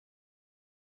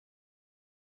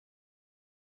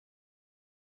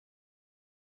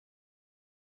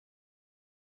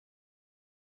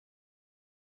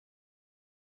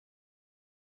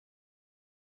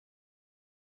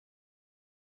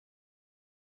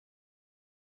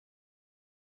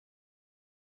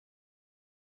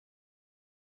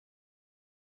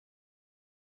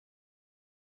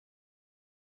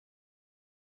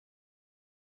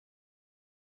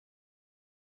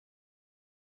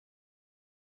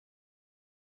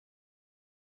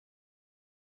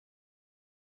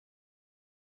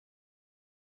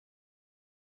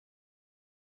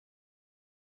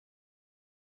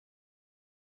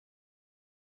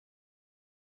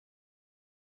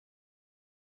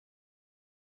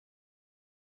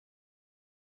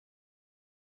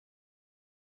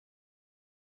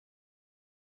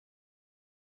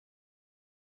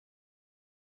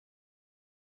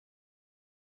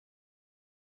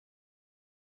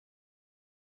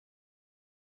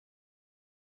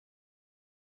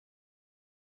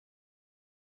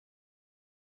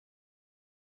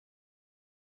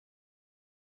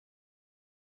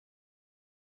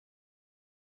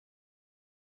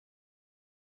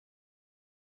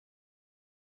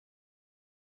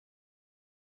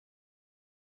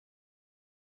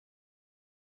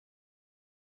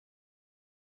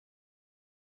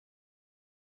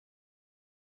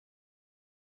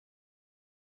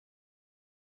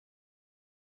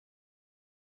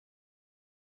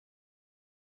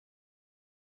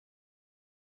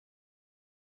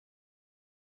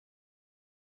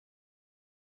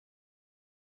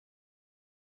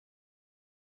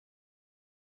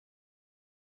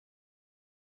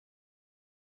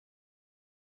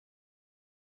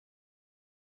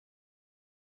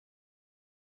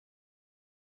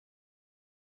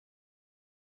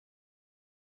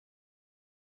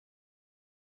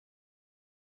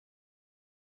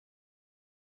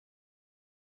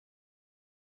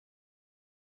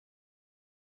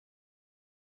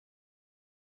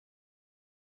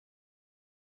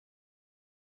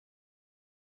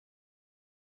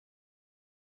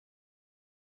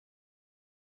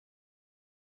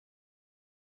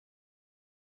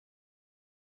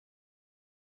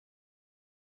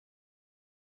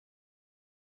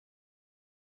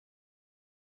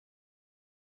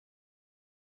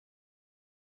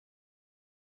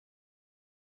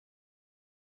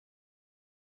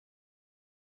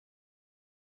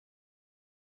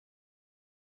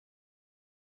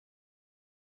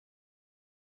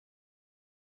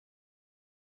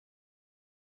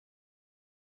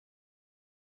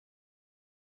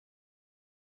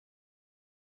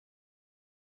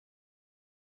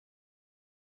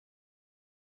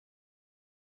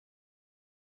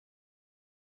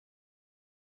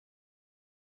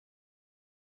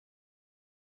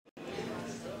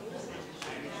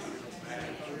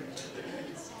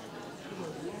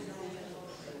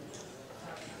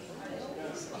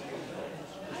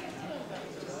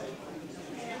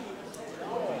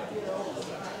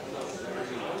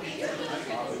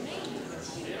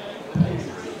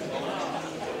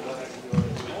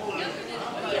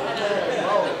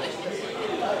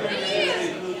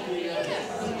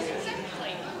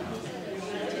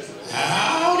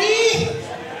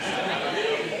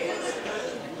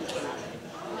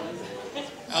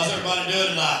doing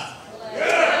tonight?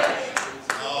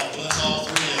 Oh, bless all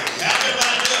three of you. How's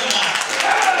everybody doing tonight?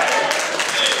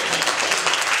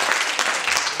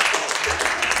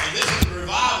 Hey, this is a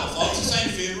revival, folks. This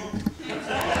ain't a funeral.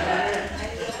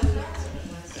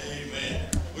 Amen.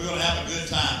 We're going to have a good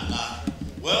time tonight.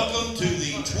 Welcome to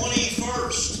the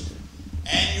 21st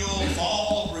Annual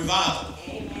Fall Revival.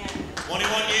 Amen.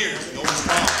 21 years. Going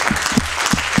strong.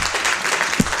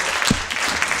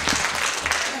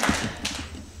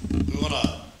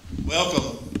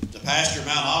 Welcome to Pastor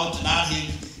Mount Olive tonight.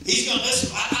 He's going to listen.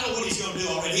 I know what he's going to do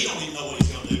already. He don't even know what he's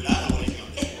going to do, but I know what he's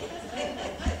going to do.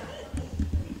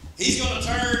 He's going to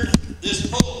turn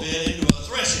this pulpit into a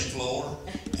threshing floor.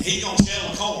 And he's going to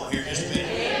shell the corn here in just a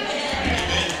minute.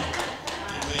 Amen.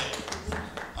 Amen.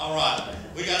 All right.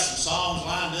 We got some songs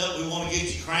lined up. We want to get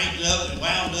you cranked up and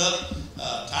wound up,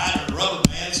 tied to the rubber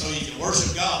band so you can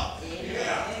worship God. I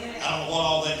don't know what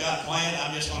all they've got planned.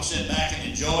 I'm just going to sit back and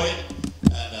enjoy it.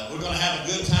 We're going to have a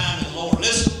good time in the Lord.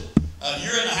 Listen,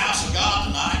 you're in the house of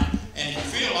God tonight, and if you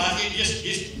feel like it, just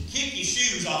kick your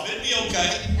shoes off. It'll be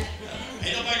okay.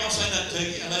 Ain't nobody going to say nothing to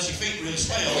you unless your feet really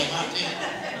swell. They might tell.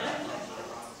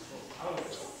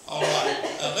 All right.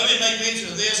 Let me make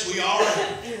mention of this. We are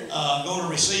going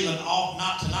to receive an offering,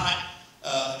 not tonight.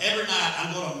 Every night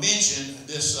I'm going to mention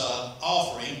this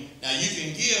offering. Now, you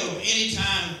can give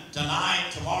anytime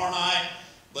tonight, tomorrow night,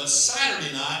 but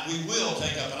Saturday night we will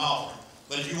take up an offering.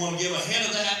 But if you want to give ahead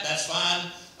of that, that's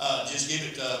fine. Just give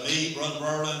it to me, Brother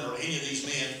Merlin, or any of these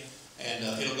men, and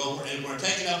it'll go. And we're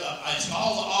taking up.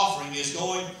 All the offering is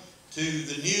going to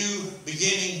the New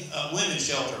Beginning Women's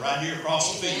Shelter right here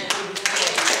across the field.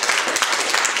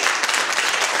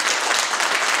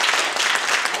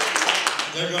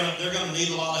 They're gonna need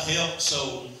a lot of help.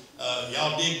 So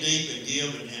y'all dig deep and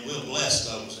give, and we'll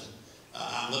bless those. And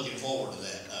I'm looking forward to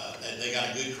that. They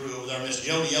got a good crew over there. Miss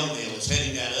Jody O'Neill is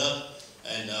heading that up.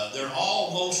 And they're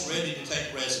almost ready to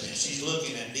take residence. She's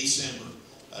looking at December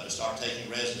to start taking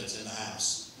residence in the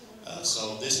house.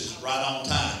 So this is right on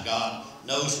time. God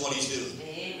knows what He's doing.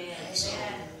 So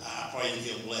I pray that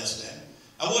He'll bless that.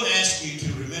 I would ask you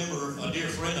to remember a dear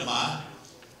friend of mine,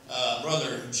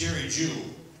 Brother Jerry Jewell.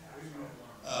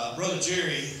 Brother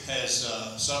Jerry has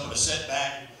suffered a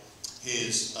setback.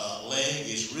 His leg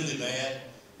is really bad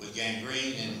with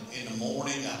gangrene, and in the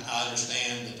morning I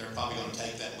understand that they're probably going to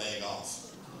take that leg off.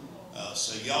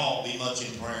 So y'all be much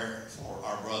in prayer for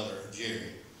our brother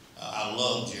Jerry. I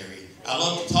love Jerry. I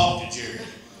love to talk to Jerry.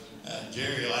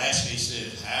 Jerry will ask me, he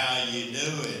says, "How you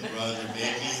doing, Brother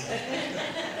Mickey?"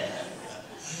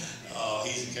 Oh,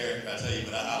 he's a character, I tell you,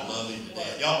 but I love him to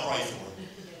death. Y'all pray for him.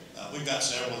 We've got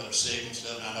several that are sick and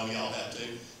stuff, and I know y'all have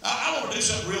too. I want to do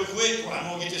something real quick. I'm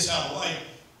going to get this out of the way.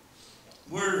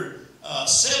 We're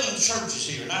 7 churches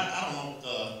here, and I don't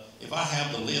know if I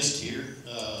have the list here.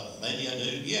 Maybe I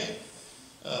do. Yeah.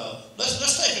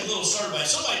 Let's take a little survey.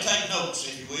 Somebody take notes,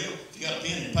 if you will. If you got a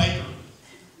pen and paper.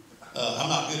 I'm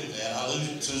not good at that. I lose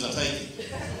it as soon as I take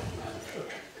it.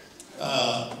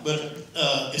 But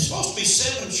it's supposed to be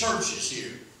 7 churches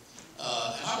here,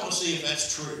 and I want to see if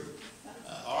that's true.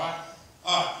 All right.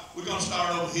 All right. We're going to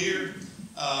start over here.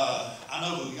 I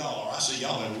know who y'all are. I see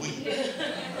y'all every week.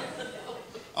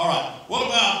 All right. What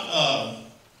about,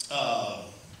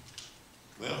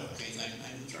 well, I can't think of the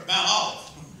name of the church. Mount Olive.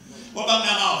 What about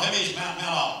Mount Olive? How many is Mount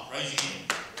Olive? Raise your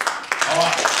hand. All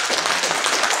right.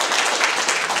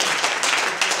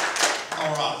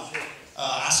 All right.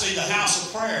 I see the house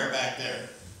of prayer back there.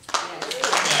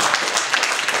 Yeah.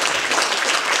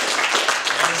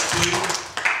 There's 2.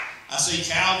 I see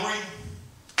Calvary.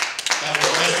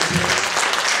 Calvary Presbyterian.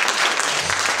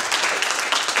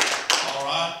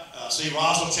 See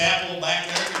Roswell Chapel back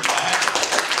there in the back.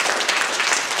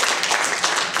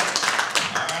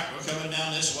 All right, we're coming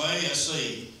down this way. Let's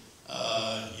see.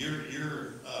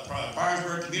 You're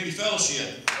Priorsburg Community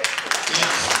Fellowship.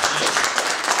 Yes.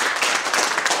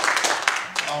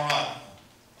 All right.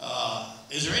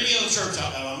 Is there any other church?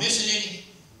 Am I missing any?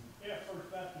 Yeah,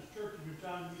 First Baptist Church. If you're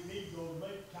trying to need to go to the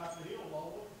top of the hill,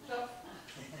 all over.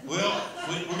 Well,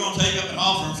 we're going to take up an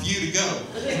offering for you to go.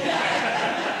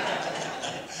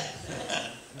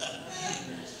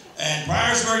 And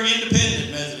Priorsburg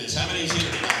Independent Methodist. How many is here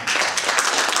tonight?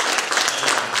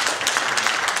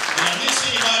 Did I miss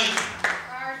anybody?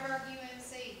 Priorsburg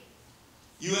UMC.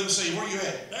 UMC, where you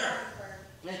at? There.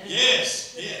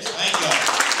 Yes, thank God.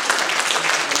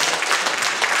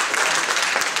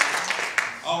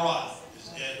 All right.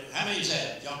 How many is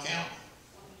that? Y'all count?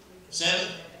 7?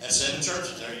 That's 7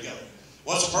 churches. There you go.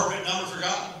 What's the perfect number for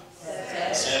God?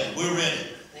 7. We're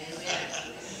ready.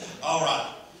 All right.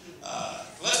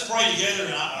 Let's pray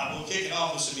together, and we'll kick it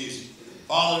off with some music.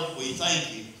 Father, we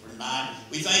thank you for tonight.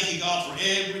 We thank you, God, for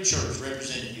every church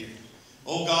represented here.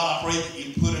 Oh, God, I pray that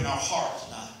you put in our heart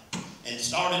tonight and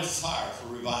started a fire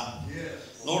for revival.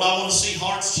 Yes. Lord, I want to see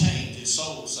hearts change and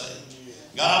souls saved.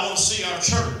 God, I want to see our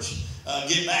church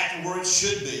get back to where it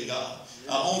should be, God.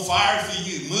 On fire for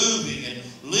you, moving and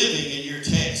living in your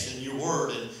text and your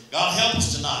word. And God, help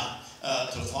us tonight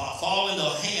to fall into the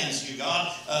hands of you,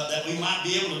 God, that we might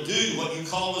be able to do what you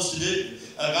called us to do.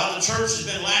 God, the church has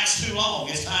been lax too long.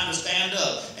 It's time to stand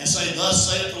up and say,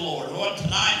 thus saith the Lord. Lord,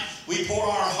 tonight we pour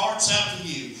our hearts out to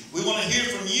you. We want to hear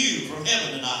from you from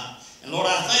heaven tonight. And Lord,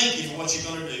 I thank you for what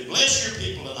you're going to do. Bless your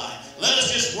people tonight. Let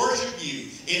us just worship you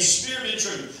in spirit and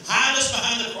truth. Hide us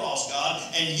behind the cross, God,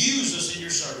 and use us in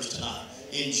your service tonight.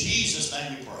 In Jesus'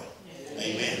 name we pray.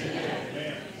 Amen.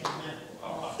 Amen.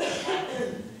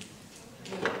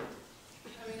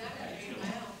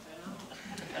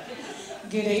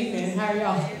 Good evening. How are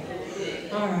y'all?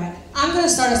 All right. I'm going to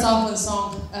start us off with a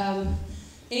song.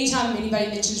 Anytime anybody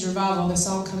mentions revival, the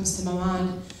song comes to my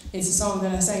mind. It's a song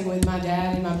that I sang with my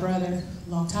dad and my brother a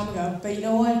long time ago. But you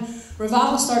know what?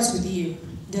 Revival starts with you.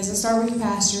 It doesn't start with your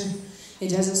pastor. It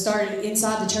doesn't start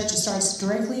inside the church. It starts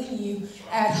directly in you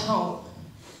at home.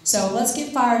 So let's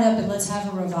get fired up and let's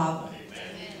have a revival.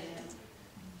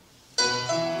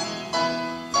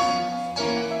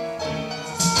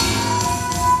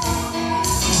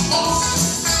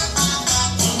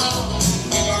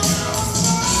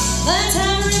 Let's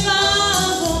have a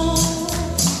revival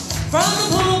from the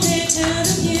pulpit to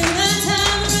the pew. Let's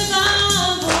have a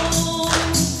revival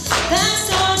that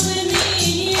starts with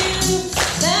me and you,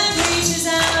 that reaches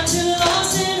out to the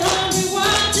lost and hungry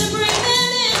world to bring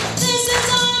them in. This is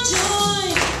our joy.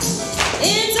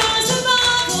 It's our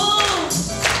survival.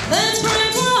 Let's pray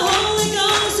for a Holy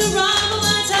Ghost arrival.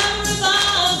 Let's have a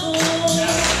revival.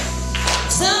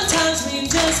 Sometimes we've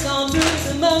just gone through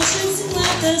the motions and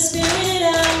let the Spirit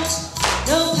out.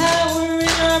 No power in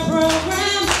our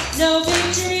program, no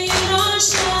victory in our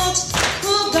shout.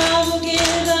 Oh, God will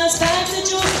give us back the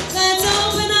joy. Let's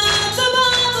open up the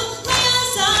Bible, lay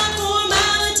aside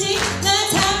formality.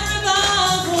 Let's have a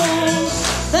revival.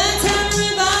 Let's have a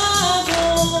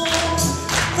revival.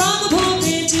 From the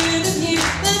pulpit to the pew,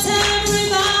 let's have a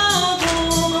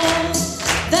revival.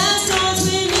 That starts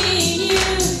with me and you,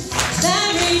 that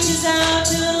reaches out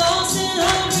to the lost and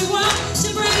hungry world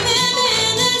to bring them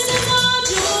in. This is our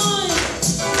joy.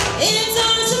 It's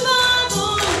our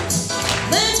survival.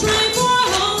 Let's pray for a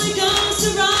Holy Ghost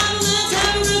arrival. Let's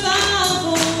have a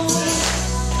revival.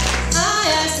 I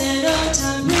asked an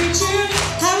old-time preacher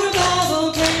how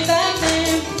revival came back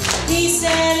then. He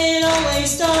said it always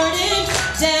started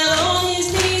down on his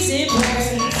knees in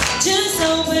prayer. Just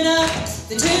open up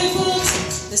the two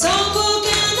books, the songbook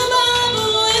and the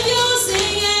Bible. If you'll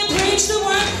sing and preach the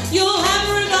word, you'll have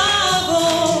a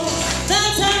revival.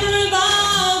 Let's have a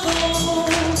revival.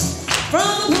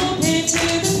 From the pulpit to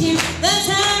the pew, let's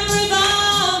have a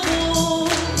revival.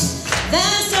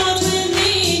 That starts with me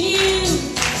and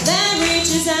you, that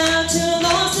reaches out to the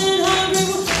lost and hungry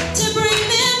world to bring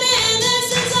them in. This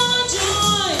is our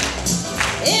joy.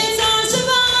 It's our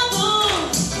survival.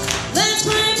 Let's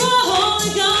pray for a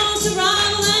Holy Ghost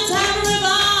arrival. Let's have a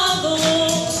revival.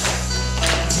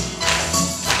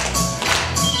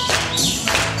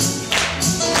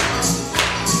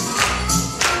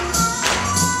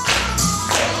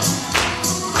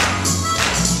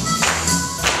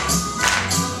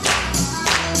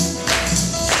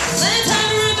 Let's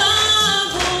have a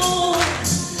revival.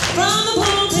 From the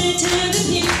pulpit to the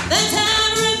pew, let's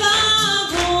have a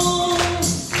revival.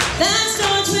 That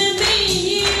starts with me and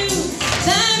you,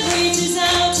 that reaches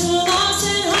out to a lost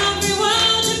and hungry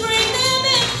world to bring them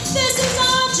in. This is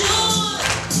our joy.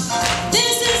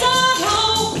 This is our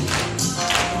hope.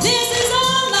 This is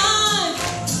our life.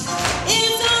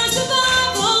 It's our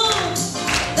survival.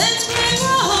 Let's pray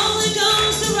for a Holy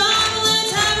Ghost arrival.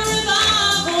 Let's have a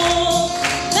revival.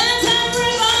 Let's have a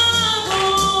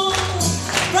revival.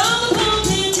 From the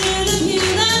pulpit to the pew,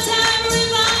 let's have a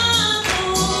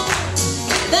revival.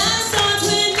 That starts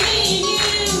with me and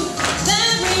you,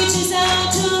 that reaches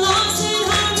out to the lost and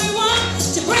hungry world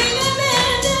to bring them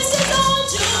in. This is our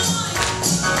joy.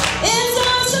 It's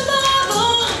our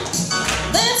survival.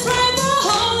 Let's pray for a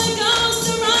Holy Ghost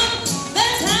arrival.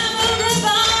 Let's have a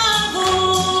revival.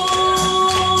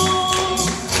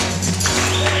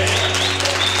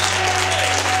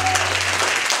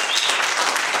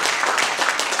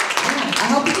 I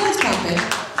hope you guys pumping.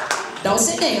 Don't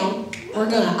sit down.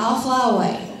 I'll fly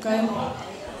away, okay?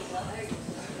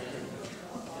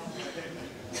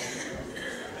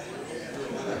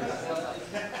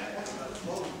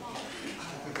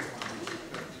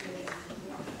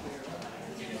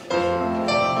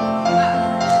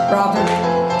 Robert.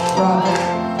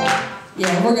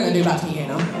 Yeah, we're gonna do by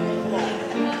piano.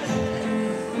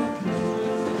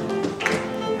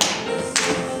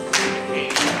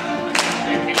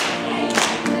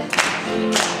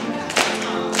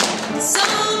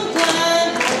 Some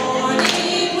glad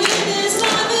morning when this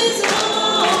life is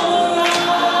o'er,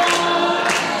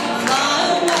 fly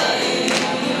away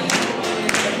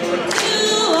to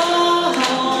our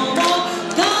home on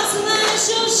God's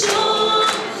celestial shore.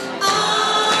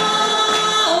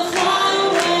 I'll fly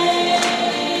away.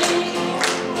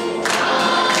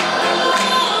 I'll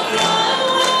fly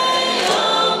away, oh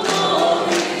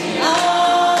glory.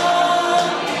 I'll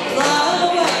fly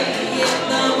away in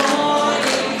the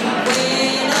morning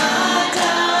when I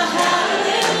die.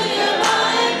 Hallelujah,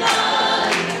 by and by.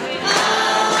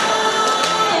 I'll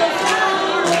fly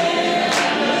away.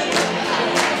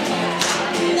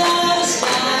 The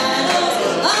shadows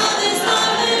of this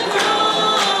life have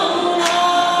grown.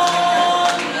 I'll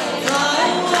fly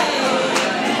away.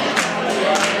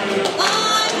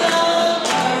 Like a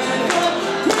bird from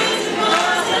prison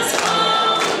bars has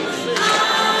flown.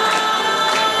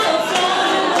 I'll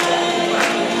fly away.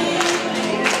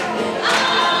 I'll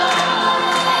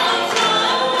fly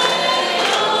away,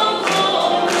 oh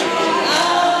glory.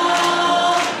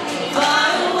 I'll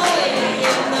fly away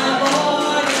in the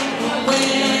morning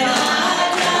when I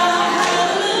die.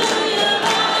 Hallelujah,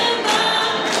 by and by.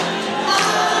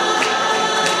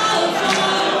 I'll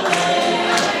fly away.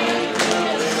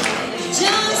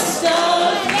 Just a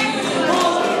few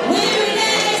more weary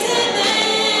days and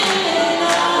then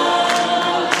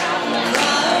I'll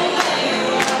fly away.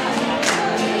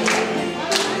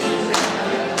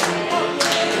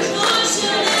 Joy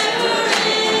shall never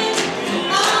end.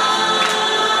 I'll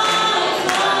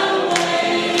fly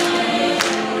away.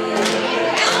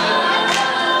 I'll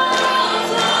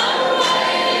fly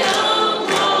away, oh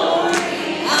glory.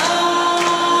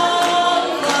 I'll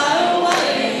fly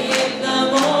away in the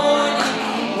morning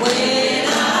when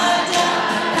I die.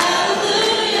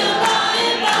 Hallelujah, by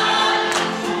and by.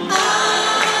 I'll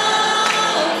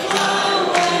fly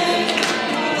away.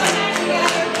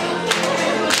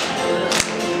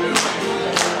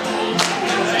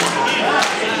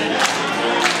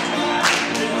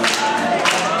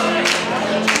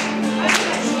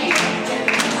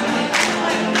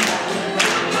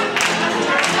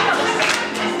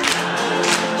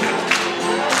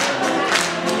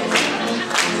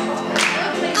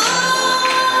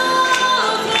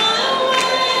 I'll fly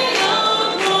away,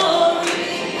 oh glory.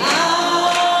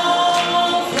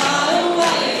 I'll fly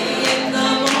away in the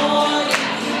morning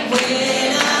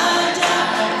when I die.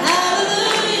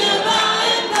 Hallelujah, by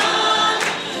and by.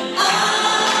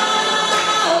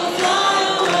 I'll fly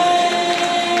away.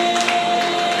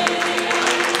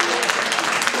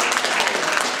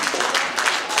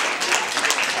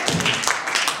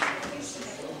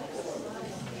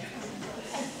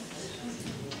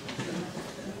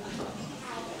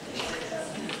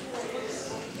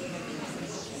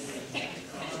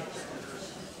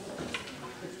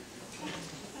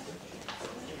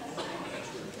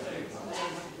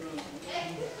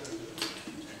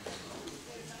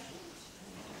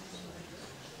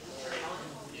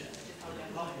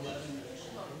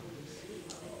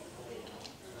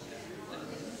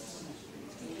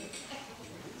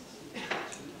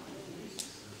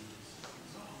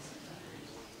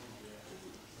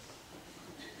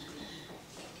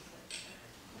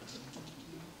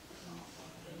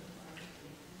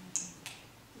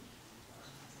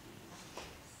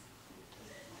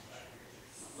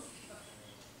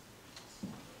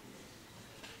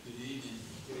 Good evening.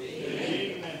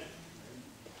 Amen.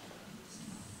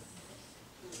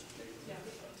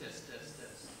 Test.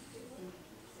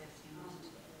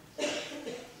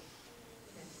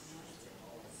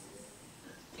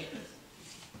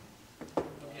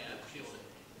 Okay, I've killed it.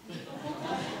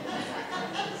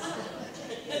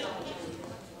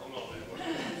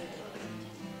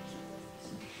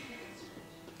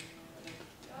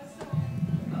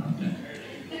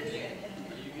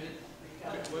 Are you good?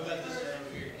 What about this guy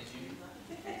over here? Did you?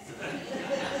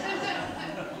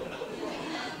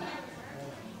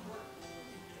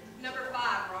 Number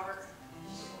 5, Robert.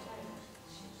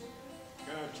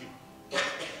 Got you.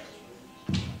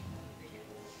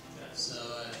 So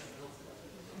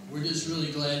we're just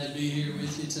really glad to be here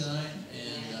with you tonight,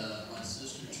 and my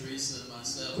sister Teresa and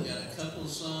myself got a couple of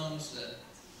songs that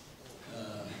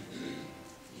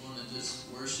we want to just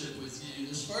worship with you.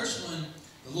 This first one,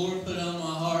 the Lord put on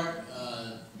my heart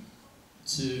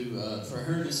for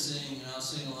her to sing, and I'll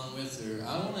sing along with her.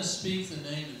 I want to speak the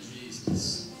name of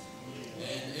Jesus,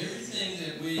 and everything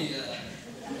that we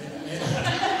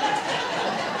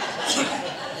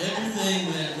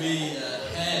thing that we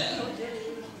have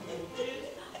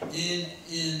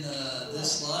in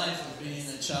this life of being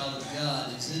a child of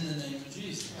God is in the name of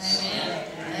Jesus. Amen.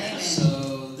 Amen.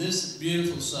 So this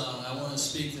beautiful song, I want to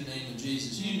speak the name of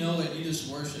Jesus. You know it. You just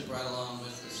worship right along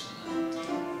with us tonight.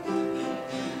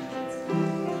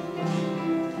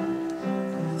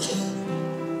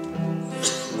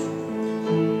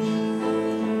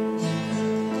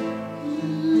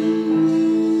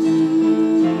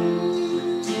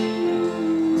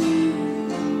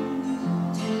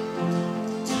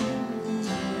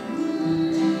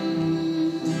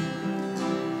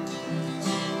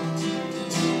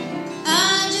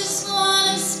 I just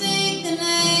want to speak the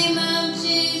name of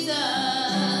Jesus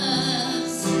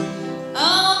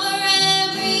over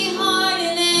every heart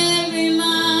and every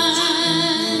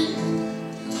mind.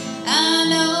 I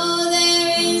know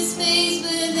there is peace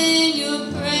within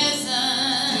your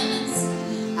presence.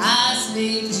 I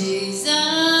speak Jesus.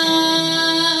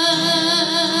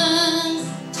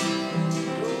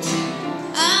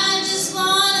 I just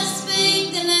want to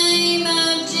speak the name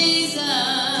of Jesus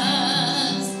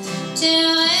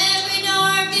till every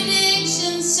dark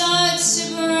addiction starts to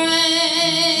break,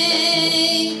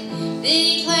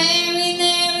 declaring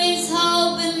there is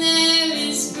hope and there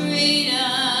is freedom.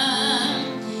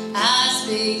 I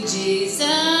speak Jesus.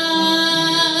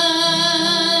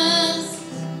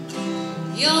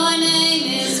 Your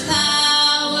name is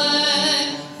power.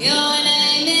 Your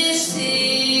name is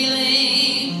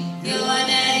healing. Your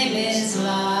name is life.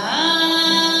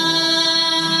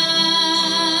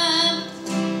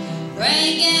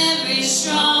 Break every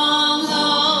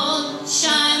stronghold.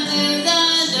 Shine through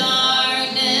the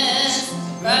darkness.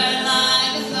 Burn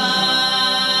like a fire.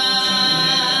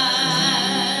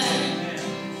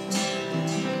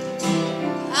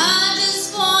 I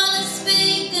just want to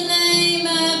speak the name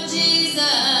of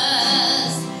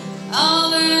Jesus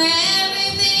over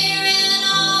every fear and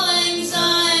all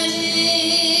anxiety,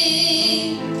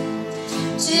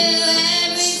 to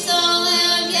every soul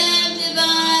held captive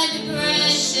by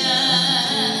depression.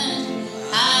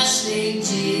 I speak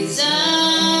Jesus.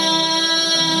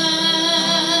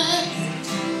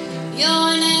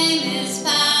 Your name is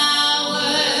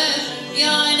power.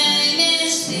 Your name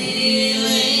is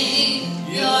healing.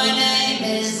 Your name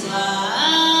is life.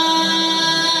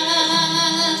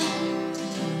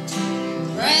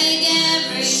 Break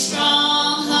every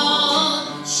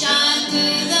stronghold. Shine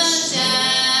through the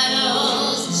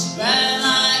shadows. Burn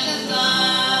like a fire.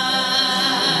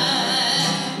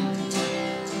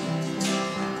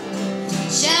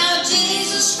 Shout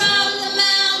Jesus from the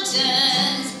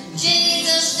mountains.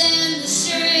 Jesus in the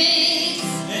streets.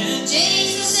 And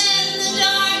Jesus in the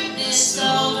darkness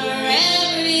over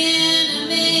every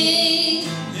enemy.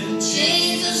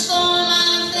 Jesus for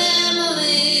my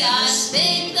family, I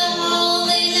speak the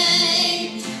holy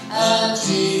name of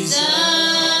Jesus.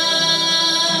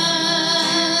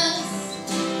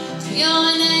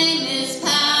 Your name is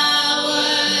power.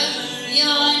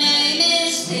 Your name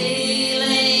is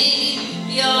healing.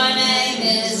 Your name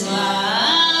is life.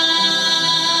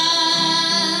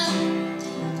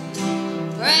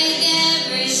 Break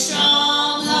every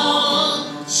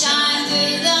stronghold. Shine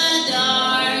through the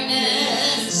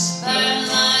darkness. Burn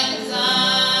like a fire.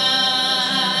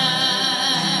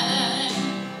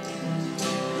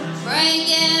 Break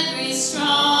every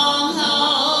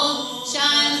stronghold.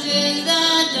 Shine through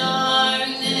the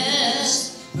darkness.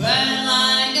 Burn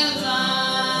like a fire.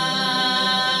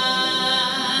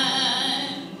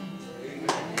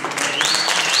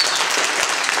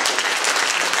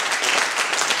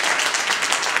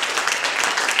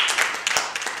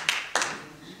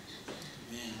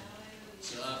 Amen.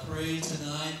 So I pray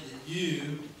tonight that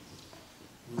you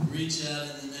will reach out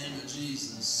in the name of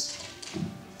Jesus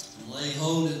and lay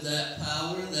hold of that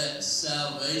power, that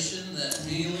salvation, that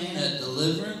healing, that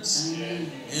deliverance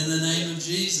in the name of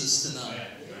Jesus tonight.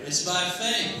 It's by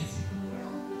faith.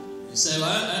 You say, well,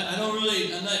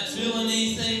 I'm not feeling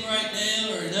anything right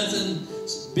now, or nothing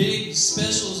big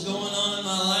special is going on in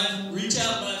my life. Reach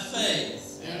out by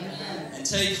faith and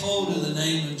take hold of the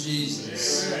name of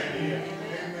Jesus.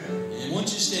 And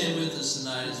won't you stand with us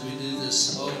tonight as we do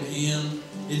this old hymn?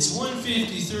 It's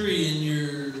 153 in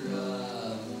your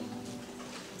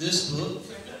this book,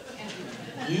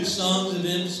 New Songs of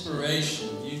Inspiration.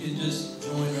 You can just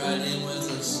join right in with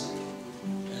us.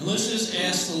 And let's just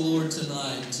ask the Lord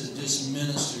tonight to just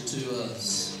minister to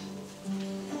us.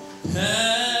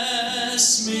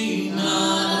 Pass me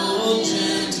not, O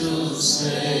gentle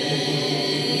Savior.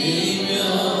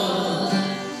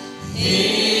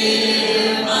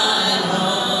 Hear my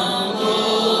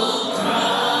humble cry.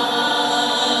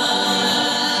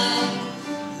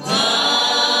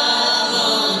 Thou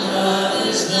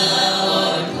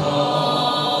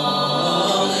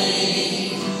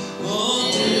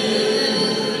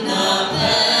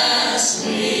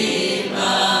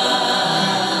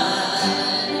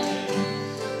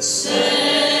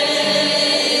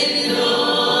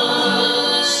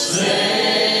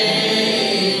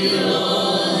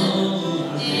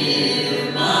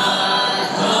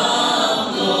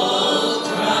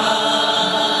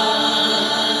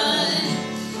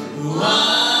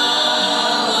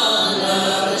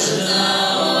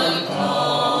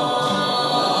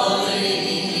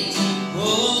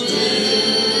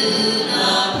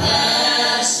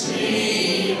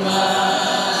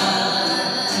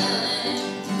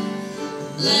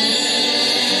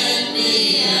Let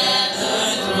me at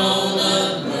thy throne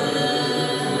of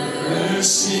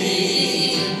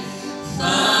mercy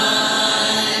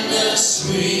find a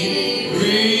sweet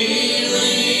relief.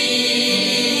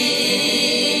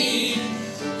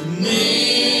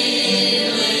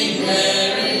 Kneeling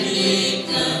there in deep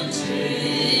contrition,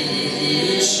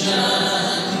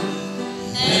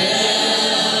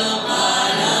 help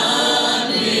mine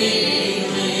unbelief.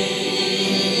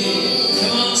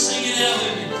 Come on, sing it out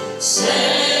with me. Savior,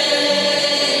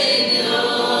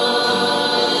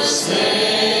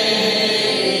 Savior,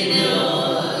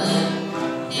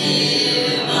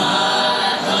 hear my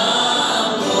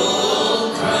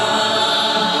humble cry.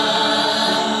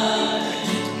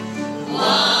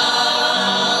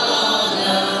 While on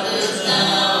others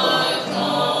thou art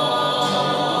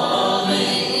calling,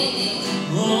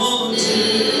 oh, do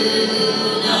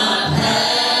not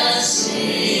pass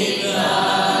me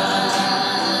by.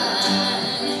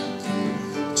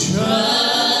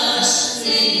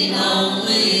 Trusting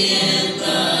only in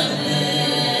the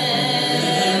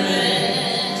merit,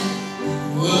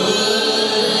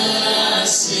 would I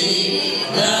see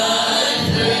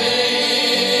thy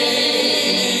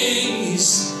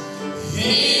praise.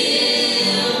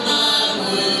 Heal my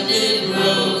wounded,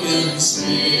 broken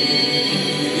spirit.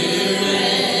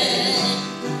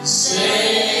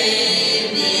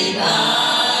 Save me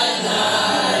by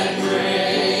thy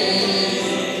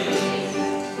grace.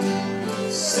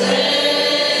 Savior,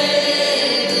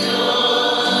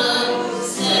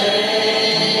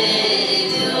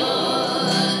 Savior,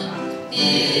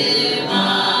 hear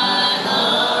my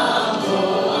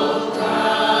humble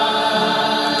cry.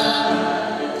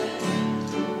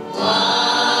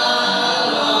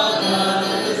 While on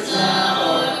others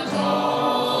thou art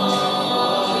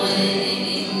calling,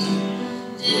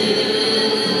 do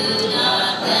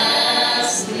not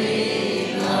pass me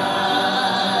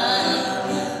by.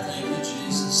 Thank you,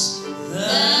 Jesus.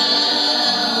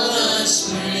 Thou dost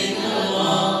sprinkle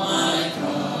all my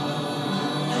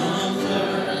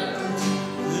comfort,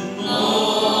 and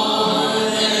more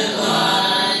than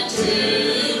light to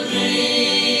me.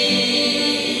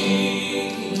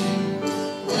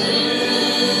 Who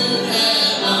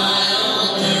am I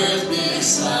on earth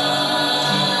beside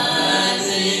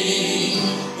thee?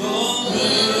 Oh, who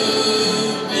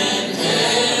in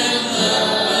heaven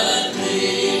but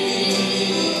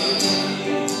thee?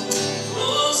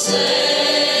 Oh, Savior,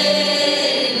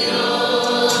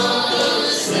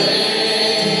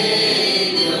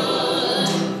 Savior,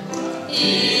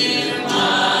 hear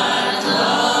my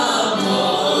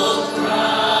humble cry.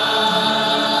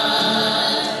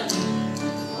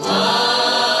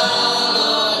 While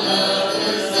on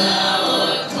others thou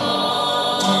art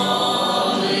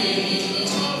calling,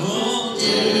 oh,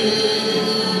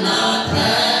 do not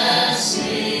pass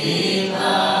me by.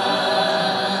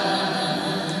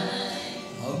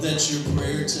 Hope that's your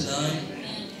prayer tonight.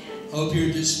 Hope you're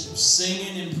just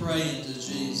singing and praying to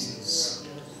Jesus.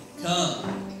 Come,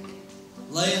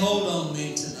 lay hold on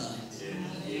me tonight.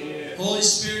 Holy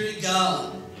Spirit of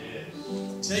God,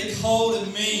 take hold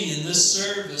of me in this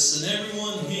service and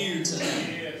everyone here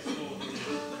tonight.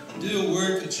 Do a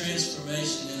work of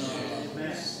transformation in our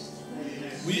lives.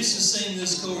 We used to sing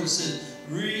this chorus that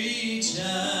reach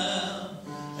out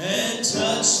and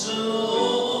touch the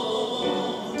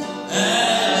Lord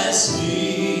as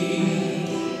He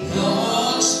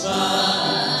walks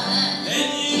by,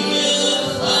 and you will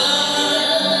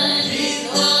find He's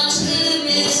not too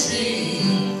busy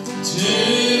to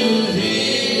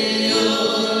hear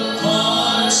your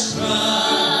heart's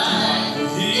cry.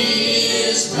 He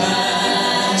is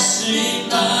passing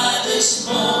by this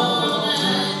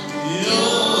moment,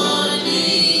 your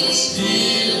needs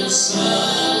He'll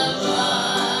supply.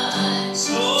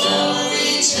 So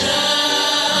reach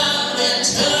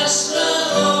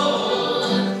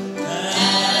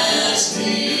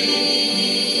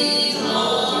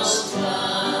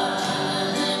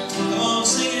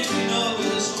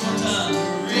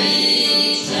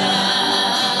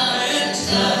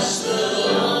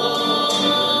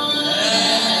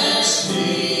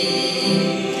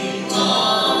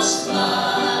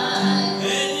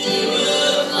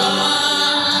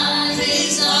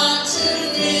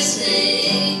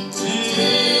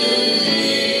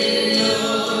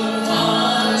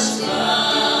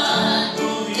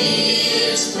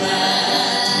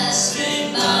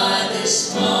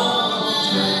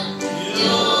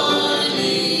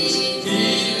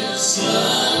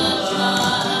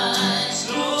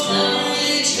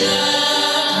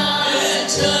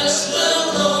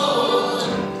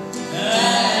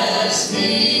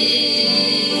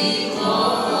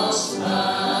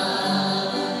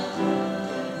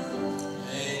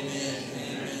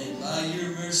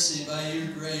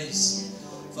grace.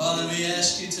 Father, we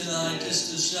ask you tonight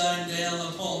just to shine down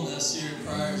upon us here at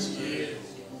Priorsburg.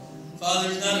 Father,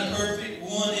 there's not a perfect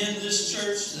one in this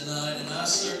church tonight, and I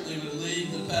certainly would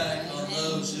lead the pack on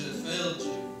those who have failed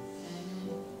you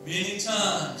many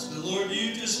times. But Lord,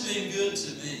 you've just been good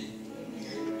to me.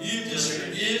 You've just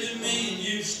forgiven me and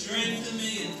you've strengthened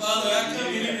me. And Father, I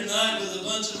come here tonight with a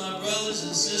bunch of my brothers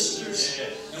and sisters,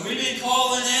 and we've been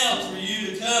calling out for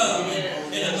you to come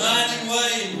in a mighty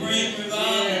way and bring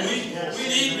revival. We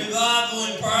need revival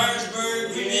in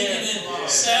Priorsburg. We need it in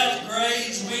South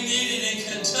Graves. We need it in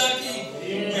Kentucky.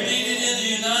 We need it in the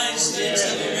United States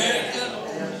of America.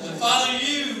 And Father,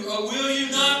 will you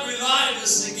not revive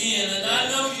us again? And I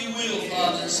know you will,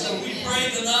 Father. So we pray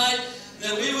tonight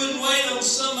that we wouldn't wait on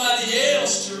somebody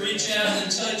else to reach out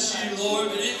and touch you, Lord,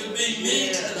 but it would be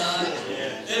me tonight.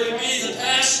 It would be the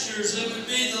pastors, it would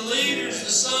be the leaders,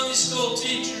 the Sunday school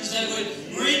teachers that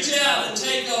would reach out and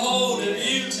take a hold of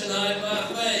you tonight by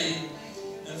faith.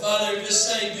 And Father, just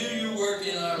say, do your work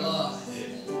in our life.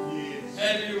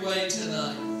 Have your way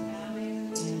tonight.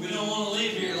 We don't want to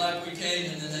leave here like we came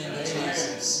in the name of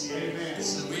Jesus.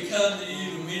 So we come to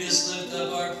you and we just lift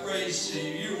up our praise to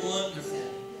you. You're wonderful.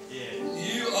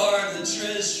 You are the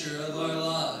treasure of our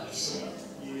lives.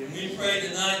 And we pray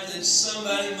tonight that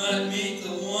somebody might meet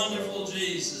the wonderful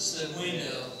Jesus that we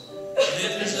know.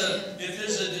 And if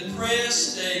there's a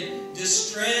depressed, a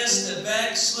distressed, a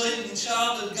backslidden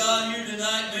child of God here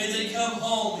tonight, may they come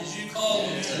home as you call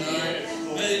them tonight.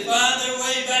 May they find their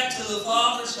way back to the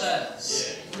Father's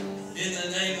house. In the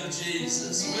name of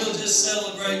Jesus. We'll just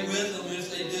celebrate with them if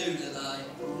they do tonight.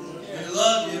 We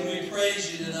love you and we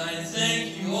praise you tonight. And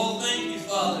thank you. Oh, thank you,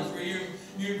 Father, for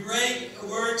your great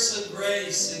works of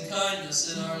grace and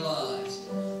kindness in our lives.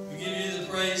 We give you the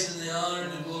praise and the honor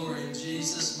and the glory in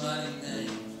Jesus' mighty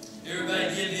name.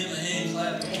 Everybody give him a hand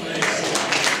clap of praise.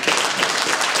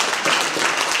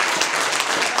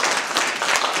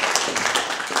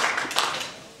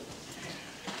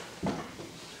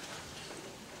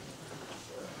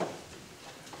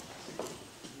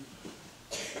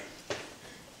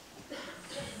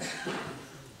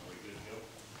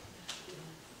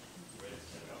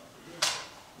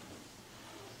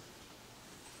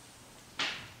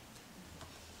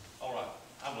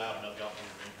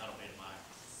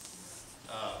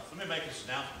 Let me make this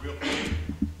announcement real quick.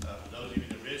 For those of you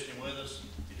that are visiting with us,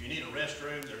 if you need a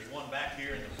restroom, there's one back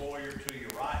here in the foyer to your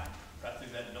right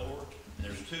through that door. And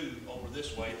there's two over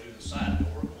this way through the side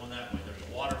door, going that way.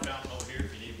 There's a water fountain over here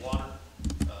if you need water.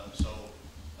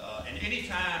 And any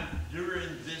time during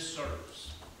this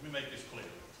service, let me make this clear.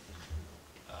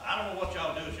 I don't know what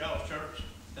y'all do at y'all's church.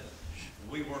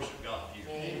 We worship God here.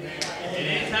 Amen. And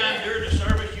anytime during the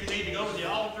service you need to go to the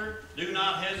altar, do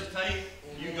not hesitate.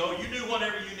 You go, you do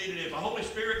whatever you need to do. If the Holy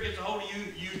Spirit gets a hold of you,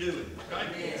 you do it.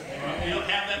 Okay? Amen. You don't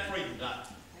have that freedom tonight.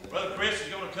 Brother Chris is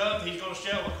going to come. He's going to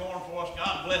shell the corn for us.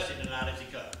 God bless him tonight as he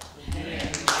comes.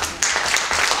 Amen.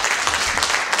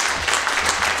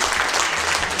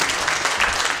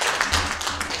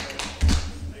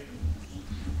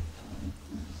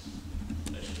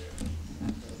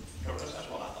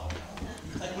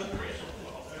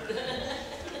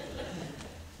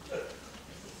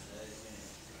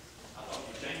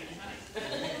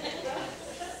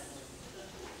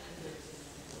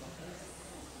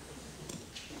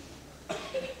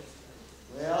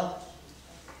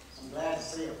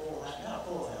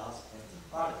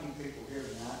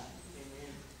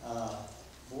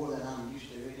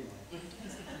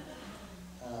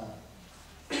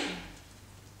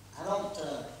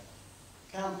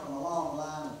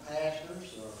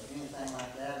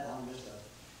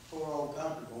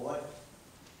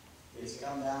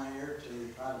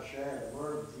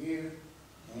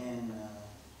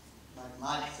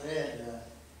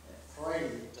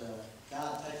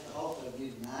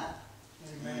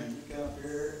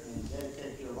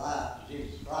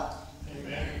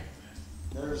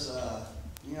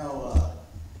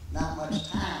 Not much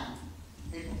time.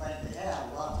 People think they have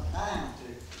a lot of time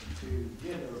to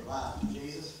give their life to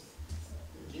Jesus.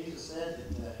 But Jesus said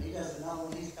that he doesn't know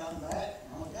when he's coming back,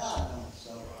 and only God knows.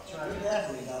 So we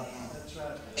definitely don't know. That's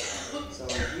right. So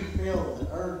if you feel the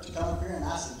urge to come up here, and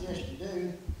I suggest you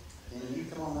do, then you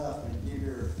come on up and give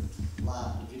your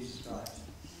life to Jesus Christ.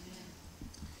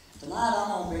 Tonight I'm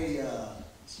going to be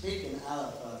speaking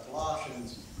out of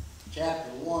Colossians chapter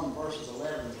 1, verses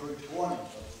 11 through 20.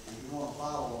 If you want to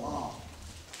follow along.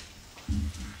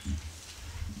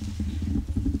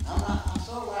 I'm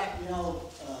sort of like,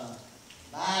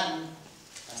 Biden.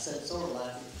 I said sort of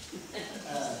like it.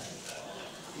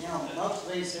 Most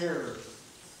of these here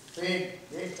are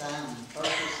big time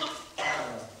churches out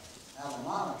of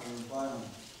Alabama. monitor and play them.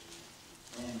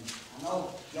 And I know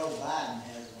Joe Biden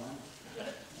has one.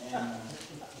 And,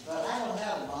 but I don't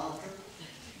have a monitor.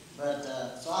 But,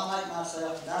 so I make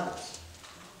myself nervous.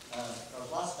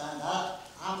 Because lots of times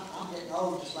I'm getting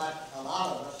old just like a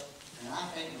lot of us, and I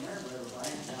can't remember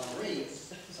everything until I read.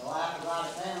 So I have to write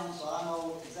it down so I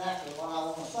know exactly what I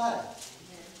want to say.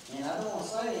 And I don't want to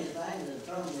say anything that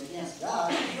turns me against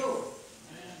God, sure.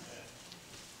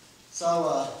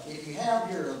 So if you have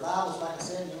your Bibles, like I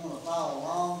said, you want to follow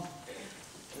along,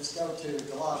 let's go to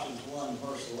Colossians 1,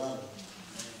 verse 11.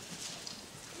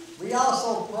 We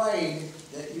also prayed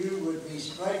that you would be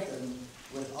strengthened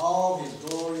with all his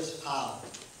glorious power,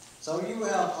 so you will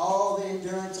have all the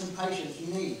endurance and patience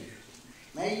you need.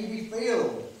 May you be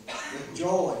filled with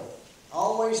joy,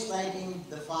 always thanking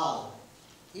the Father.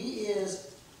 He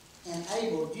is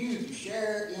enabled you to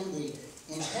share in the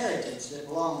inheritance that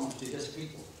belongs to his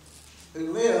people,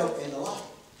 who live in the light.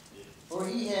 For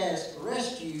he has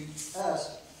rescued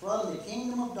us from the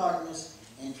kingdom of darkness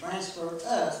and transferred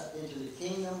us into the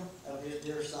kingdom of his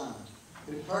dear Son,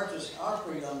 who purchased our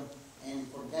freedom and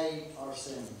forgave our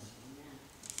sins.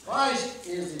 Christ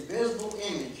is the visible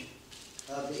image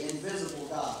of the invisible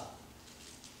God.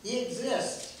 He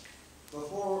exists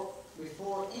before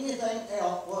anything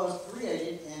else was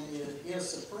created and is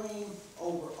supreme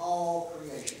over all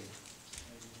creation.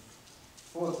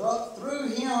 For through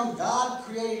him God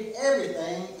created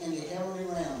everything in the heavenly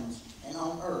realms and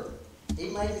on earth. He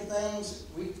made the things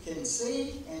we can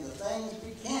see and the things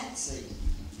we can't see,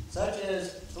 such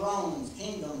as thrones,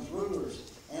 kingdoms, rulers,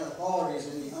 and authorities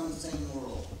in the unseen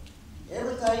world.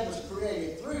 Everything was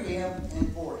created through him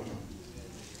and for him.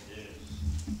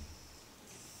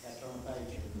 Got to turn the page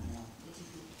here now.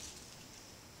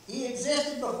 He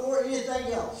existed before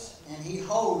anything else, and he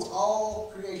holds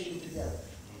all creation together.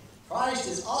 Christ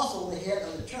is also the head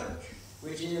of the church,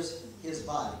 which is his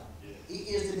body. He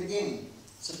is the beginning,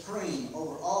 supreme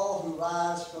over all who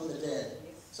rise from the dead.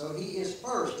 So he is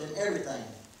first in everything.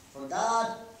 For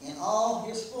God, in all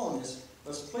his fullness,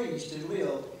 was pleased to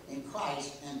live in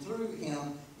Christ, and through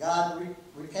him God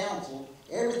reconciled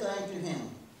everything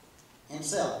to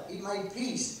himself. He made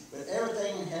peace with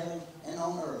everything in heaven and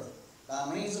on earth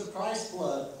by means of Christ's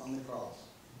blood on the cross.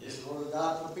 This is the word of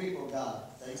God for the people of God.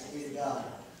 Thanks be to God.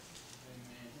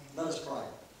 Let us pray.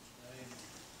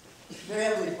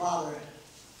 Dear Heavenly Father,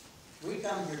 we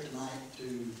come here tonight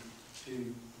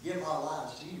to give our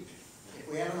lives to you, if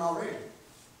we haven't already.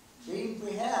 Even if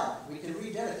we have, we can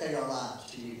rededicate our lives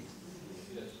to you.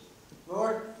 Yes.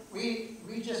 Lord, we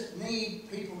just need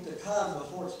people to come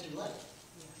before it's too late.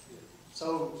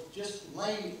 So just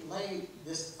lay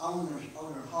this on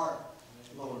their heart,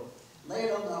 Lord. Lay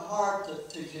it on their heart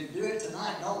to do it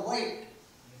tonight. Don't wait.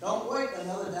 Don't wait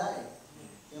another day.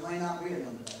 It may not be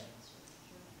another day.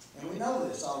 And we know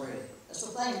this already. That's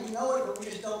the thing. We know it, but we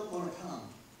just don't want to come.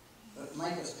 But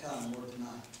make us come, Lord,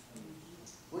 tonight.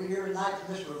 We're here tonight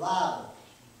for this revival.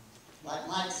 Like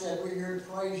Mike said, we're here to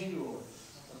praise you, Lord.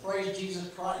 To praise Jesus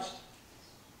Christ.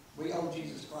 We owe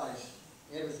Jesus Christ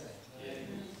everything.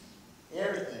 Amen.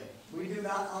 Everything. We do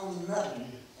not own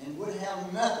nothing and would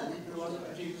have nothing if it wasn't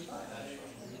for Jesus Christ.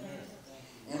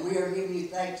 And we are giving you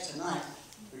thanks tonight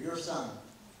for your Son,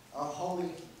 our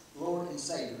holy Lord and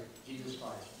Savior, Jesus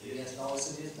Christ. We ask all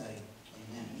this in his name.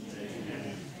 Amen.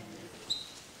 Amen.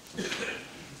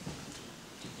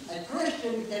 A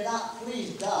Christian cannot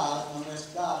please God unless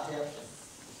God helps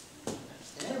him.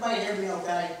 Can everybody hear me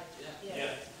okay?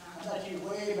 Yeah. I thought you were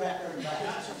way back there in the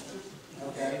back.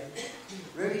 Okay.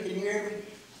 Rudy, can you hear me?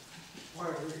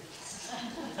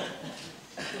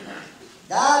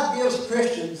 God gives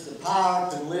Christians the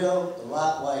power to live the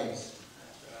right ways.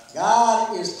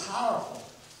 God is powerful.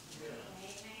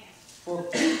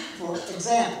 For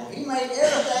example, he made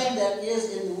everything that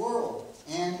is in the world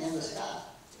and in the sky.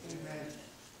 Amen.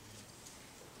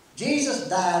 Jesus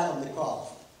died on the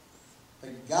cross,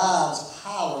 but God's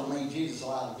power made Jesus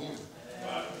alive again.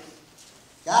 Right.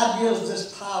 God gives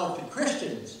this power to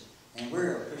Christians, and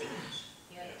we're Christians.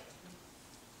 Yeah.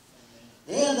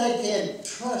 Then they can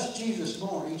trust Jesus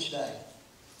more each day.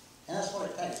 And that's what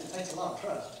it takes. It takes a lot of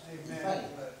trust and faith.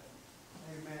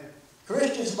 Amen.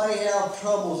 Christians may have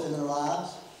troubles in their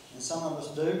lives, and some of us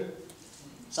do.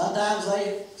 Sometimes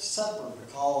they suffer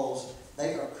because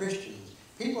they are Christians.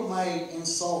 People may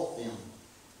insult them.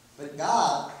 But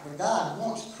God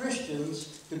wants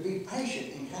Christians to be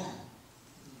patient and kind.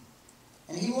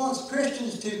 And he wants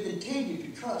Christians to continue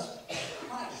to trust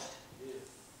Christ.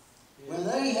 When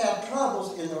they have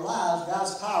troubles in their lives,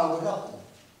 God's power will help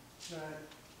them.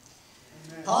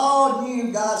 Paul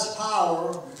knew God's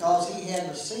power because he had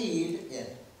received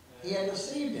it. He had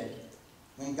received it.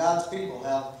 When God's people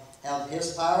have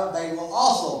His power, they will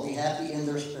also be happy in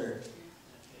their spirit.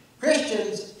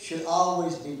 Christians should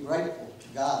always be grateful to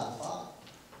God the Father.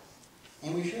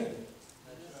 And we should.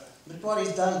 Look what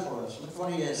He's done for us. Look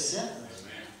what He has sent us.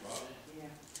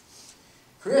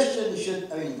 Christians should,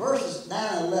 verses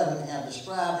 9 and 11 have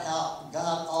described how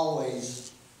God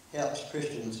always helps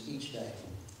Christians each day.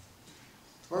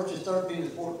 Verses 13 to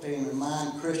 14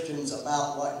 remind Christians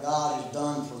about what God has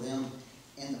done for them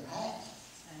in the past.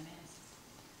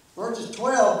 Verses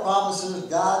 12 promises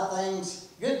God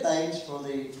good things for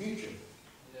the future.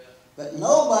 But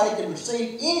nobody can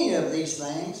receive any of these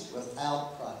things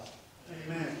without Christ.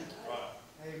 Amen.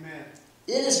 Amen.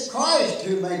 It is Christ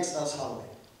who makes us holy.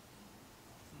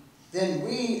 Then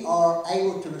we are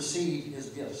able to receive His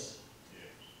gifts.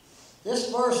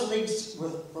 This verse leads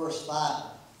with verse 5.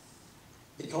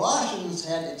 The Colossians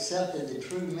had accepted the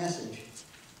true message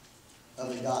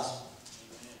of the gospel.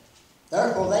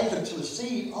 Therefore, they could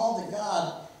receive all that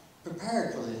God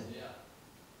prepared for them.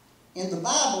 In the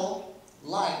Bible,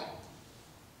 light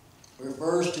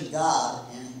refers to God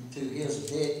and to His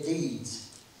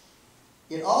deeds.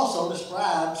 It also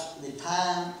describes the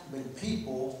time when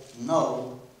people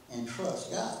know and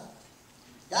trust God.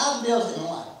 God lives in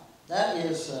light. That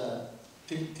is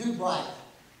too bright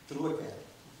to look at.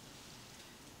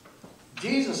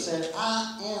 Jesus said,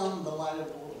 I am the light of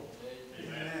the world.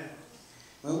 Amen.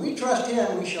 When we trust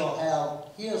Him, we shall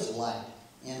have His light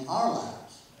in our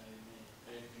lives.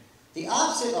 The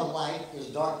opposite of light is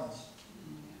darkness.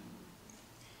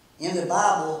 In the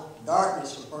Bible,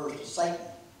 darkness refers to Satan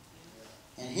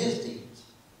and his deeds.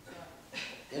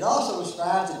 It also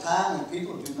describes a time when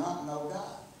people do not know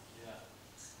God.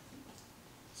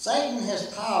 Satan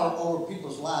has power over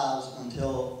people's lives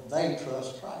until they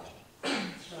trust Christ.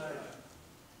 That's right.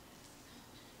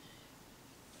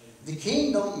 The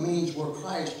kingdom means where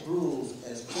Christ rules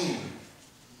as king.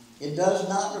 It does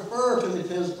not refer to the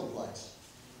physical place.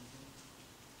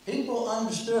 People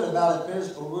understood about a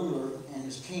physical ruler and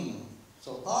his kingdom.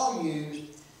 So Paul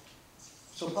used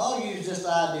this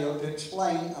idea to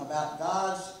explain about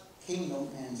God's kingdom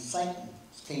and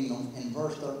Satan's kingdom in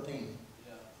verse 13.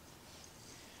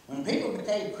 When people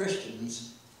became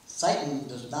Christians, Satan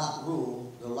does not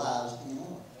rule their lives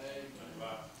anymore.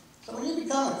 So when you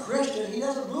become a Christian, he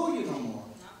doesn't rule you no more.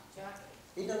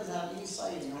 He doesn't have any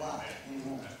say in your life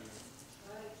anymore.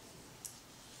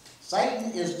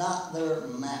 Satan is not their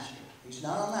master. He's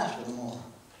not a master anymore.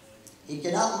 He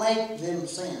cannot make them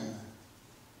sin.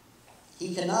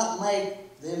 He cannot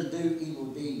make them do evil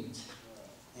deeds.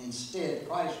 Instead,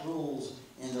 Christ rules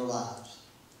in their lives.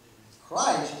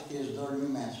 Christ is their new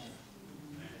master.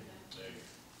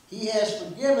 He has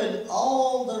forgiven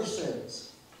all their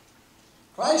sins.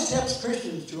 Christ helps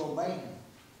Christians to obey Him.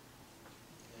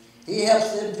 He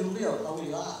helps them to live holy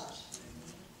lives.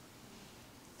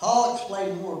 Paul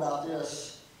explained more about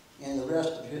this in the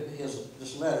rest of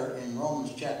this letter in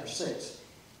Romans chapter 6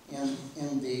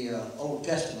 in the Old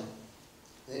Testament.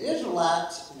 The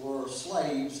Israelites were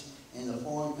slaves in the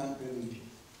foreign country of Egypt.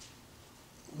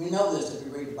 We know this if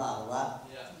we read the Bible, right?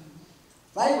 Yeah.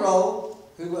 Pharaoh,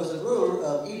 who was the ruler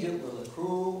of Egypt, was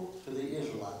cruel to the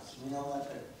Israelites. We know that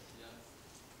there.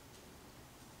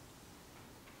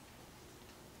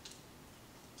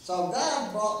 So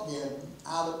God brought them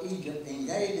out of Egypt and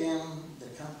gave them the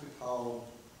country called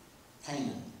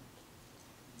Canaan.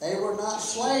 They were not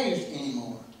slaves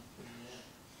anymore.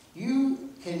 You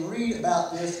can read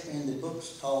about this in the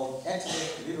books called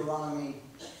Exodus, Deuteronomy,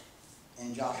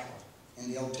 and Joshua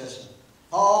in the Old Testament.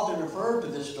 Paul often referred to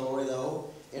this story, though.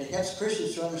 It helps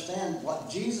Christians to understand what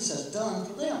Jesus has done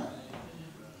for them.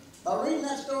 By reading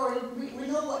that story, we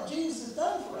know what Jesus has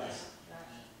done for us.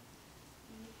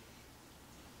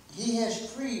 He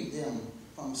has freed them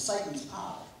from Satan's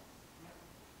power.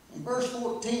 In verse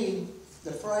 14,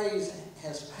 the phrase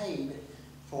has paid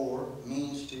for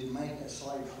means to make a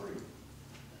slave free.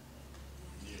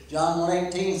 John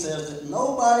 1:18 says that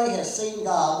nobody has seen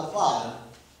God the Father.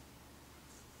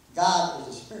 God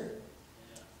is a spirit.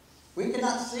 We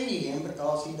cannot see Him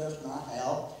because He does not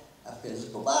have a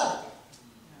physical body.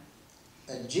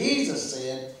 But Jesus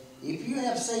said, if you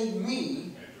have seen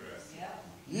me,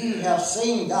 you have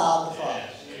seen God the Father.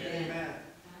 Amen.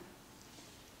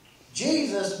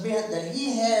 Jesus meant that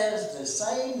He has the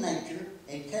same nature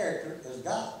and character as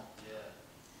God.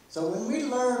 So when we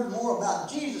learn more about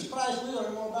Jesus Christ, we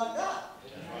learn more about God.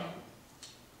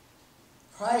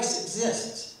 Christ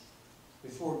exists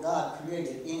before God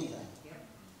created anything.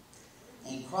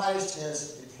 And Christ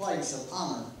has the place of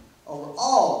honor over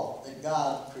all that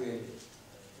God created.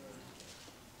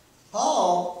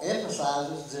 Paul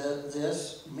emphasizes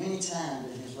this many times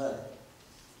in his letter.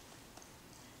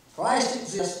 Christ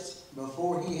exists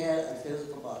before he had a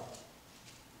physical body.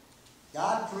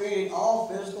 God created all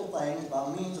physical things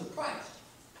by means of Christ.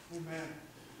 Amen.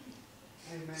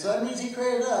 Amen. So that means he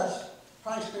created us.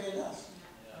 Christ created us.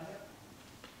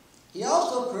 He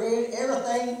also created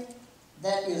everything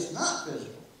that is not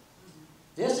physical.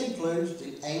 This includes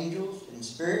the angels and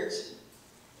spirits.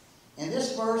 In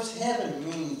this verse, heaven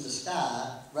means the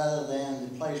sky rather than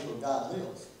the place where God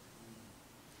lives.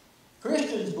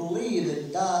 Christians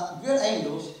believe that good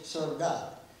angels serve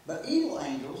God, but evil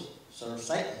angels serve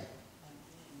Satan,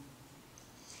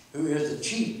 who is the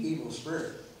chief evil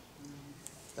spirit.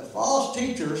 The false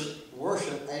teachers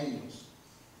worship angels.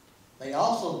 They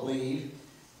also believe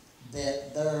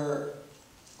that there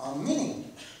are many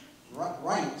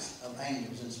ranks of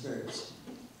angels and spirits.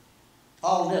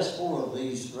 Paul lists 4 of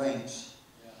these ranks.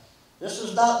 This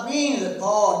does not mean that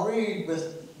Paul agreed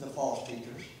with the false teachers,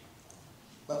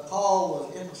 but Paul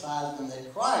was emphasizing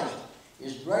that Christ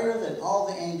is greater than all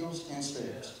the angels and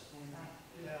spirits.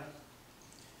 Yeah.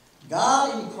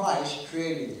 God in Christ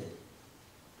created them.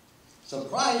 So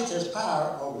Christ has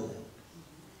power over them.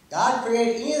 God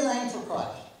created anything for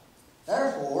Christ.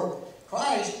 Therefore,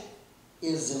 Christ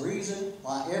is the reason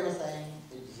why everything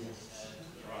exists.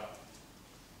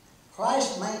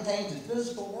 Christ maintains the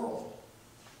physical world.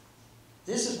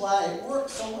 This is why it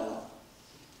works so well.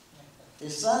 The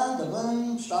sun, the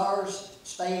moon, stars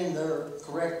stay in their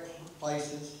correct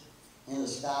places in the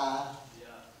sky.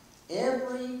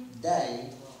 Every day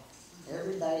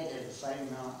has the same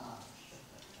amount of hours.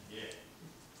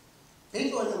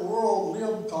 People in the world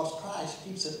live because Christ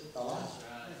keeps it alive.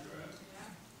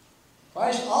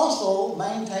 Christ also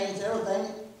maintains everything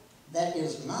that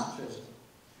is not physical.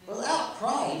 Without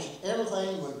Christ,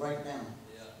 everything would break down.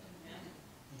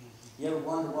 You ever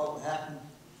wonder what would happen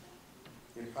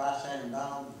if Christ hadn't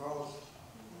died on the cross?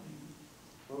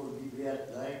 Where would you be at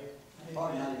today?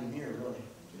 Probably not even here, really.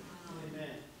 Amen.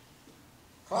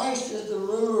 Christ is the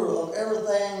ruler of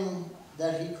everything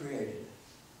that he created.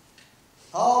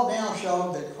 Paul now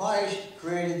showed that Christ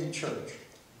created the church.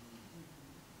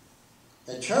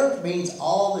 The church means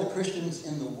all the Christians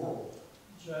in the world.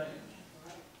 That's right.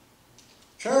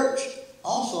 Church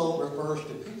also refers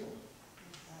to people.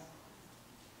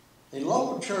 A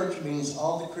local church means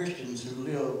all the Christians who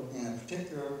live in a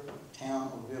particular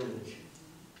town or village,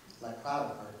 like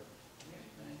Cloudberg.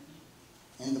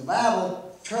 In the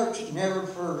Bible, church never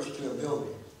refers to a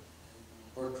building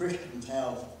where Christians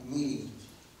have meetings.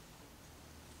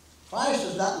 Christ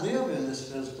does not live in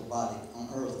this physical body on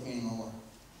earth anymore.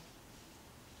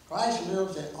 Christ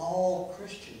lives in all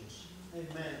Christians.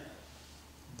 Amen.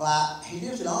 He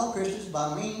lives in all Christians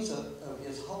by means of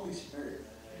his Holy Spirit.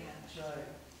 That's right.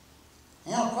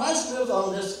 Now, Christ lives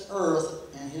on this earth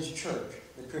in his church,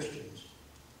 the Christians.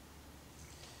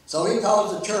 So he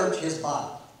calls the church his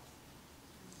body.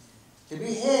 To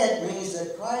be head means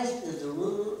that Christ is the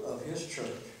ruler of his church.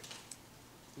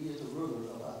 He is the ruler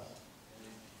of us.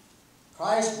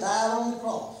 Christ died on the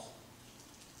cross.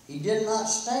 He did not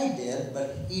stay dead,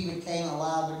 but he became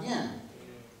alive again.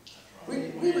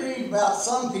 We read about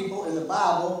some people in the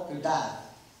Bible who died.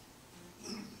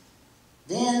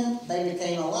 Then they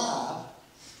became alive.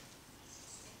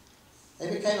 They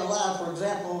became alive, for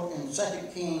example, in 2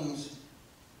 Kings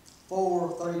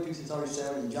 4, 32 through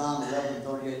 37, John 11,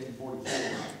 38 through 44.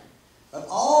 But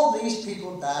all these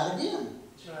people died again.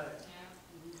 That's right.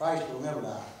 Christ will never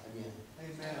die again.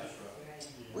 Amen.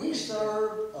 We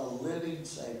serve a living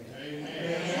Savior,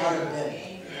 Amen. not a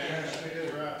dead. Yes, we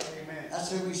do. Right. Amen. That's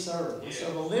who we serve. We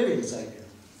serve a living Savior.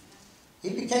 He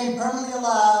became permanently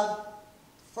alive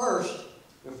first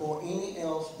before any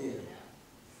else did.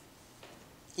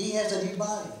 He has a new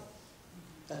body.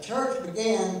 The church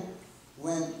began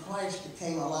when Christ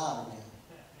became alive again.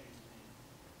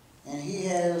 And he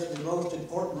has the most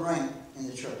important rank in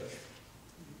the church.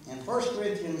 In 1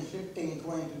 Corinthians 15,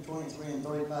 20 through 23 and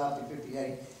 35 through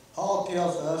 58, Paul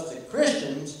tells us that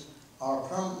Christians are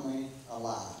permanently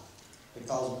alive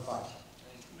because of Christ.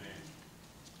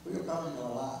 We are permanently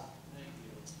alive.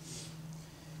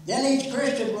 Then each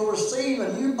Christian will receive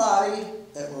a new body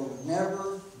that will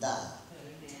never die.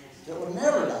 That will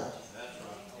never die.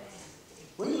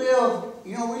 We live,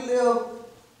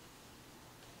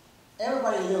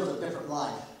 everybody lives a different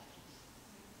life,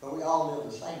 but we all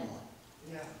live the same life.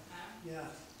 Yeah. Yeah.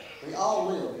 We all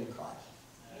live in Christ.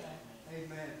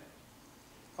 Amen.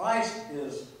 Christ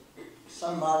is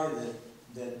somebody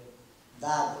that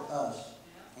died for us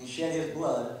and shed his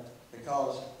blood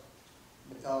because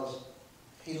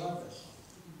he loved us.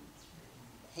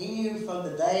 He knew from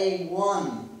the day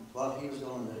one what he was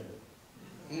going to do.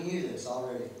 He knew this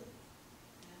already.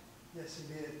 Yes,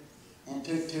 he did. And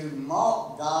to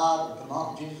mock God or to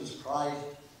mock Jesus Christ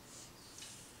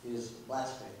is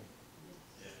blasphemy.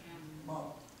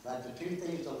 Like the two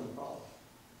thieves on the cross.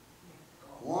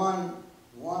 One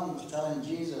was telling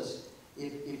Jesus,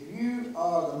 if you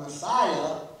are the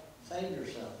Messiah, save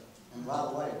yourself. And by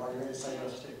the way, while you're ready to save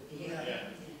us too.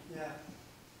 Yeah.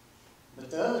 But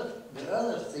the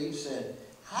other thief said,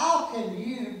 how can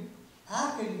you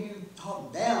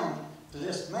talk down to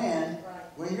this man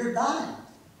when you're dying?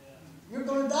 You're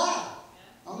going to die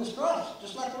on this cross,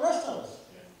 just like the rest of us.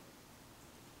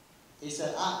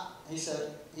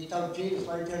 He told Jesus,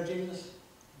 what did he tell Jesus?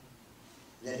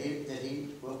 That he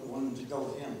wanted to go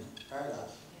with him to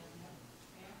paradise.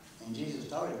 And Jesus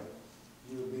told him,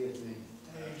 you will be with me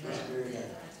this very day.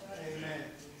 Amen.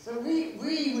 So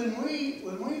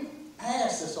when we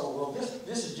pass this old world,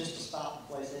 this is just a stopping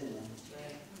place anyway.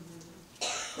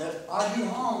 That our new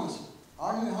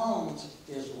homes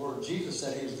is where Jesus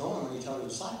said he was going when he told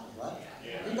his disciples, right?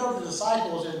 Yeah. He told the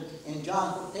disciples in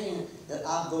John 14 that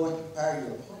I'm going to prepare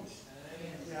you a place.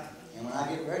 Yeah. And when I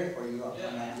get ready for you, I'll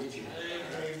come and get you.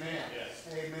 Amen.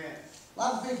 Amen. A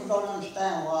lot of people don't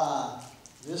understand why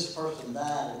this person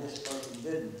died and this person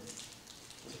didn't.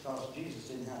 It's because Jesus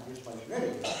didn't have his place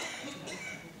ready.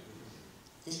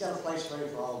 He's got a place ready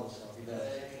for all of us, he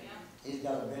does. He's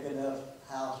got a big enough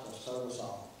house to serve us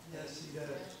all. Yes, he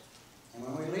does. And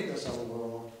when we leave this old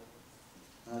world,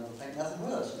 we'll take nothing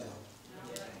with us now.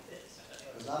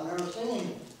 Because I've never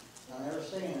seen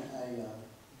a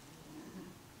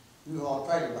U-Haul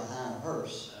trailer behind a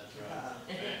hearse. That's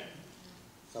right.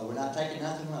 So we're not taking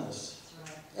nothing with us.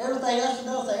 Everything, that's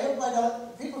another thing.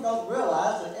 People don't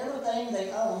realize that everything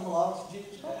they own belongs to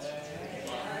Jesus Christ.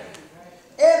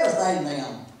 Everything they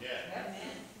own.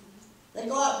 They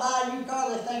go out and buy a new car,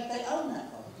 they think they own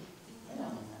that car. They don't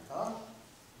own that car.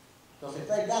 Because if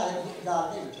they got it,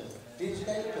 God gave it to them. Jesus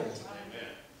gave it to them.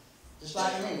 Just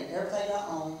like me, everything I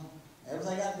own,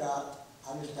 everything I've got,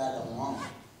 I just got it on loan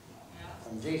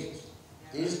from Jesus.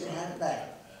 Jesus can have it back.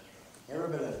 Every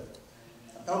bit of it.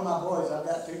 I told my boys, I've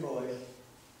got 2 boys.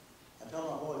 I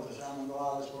told my boys, I said, I'm going to go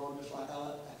out of this world just like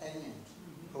I came in.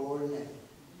 Poor and naked.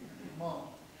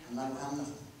 I'm not going to have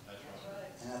nothing.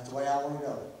 And that's the way I want to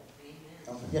go.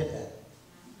 Don't forget that.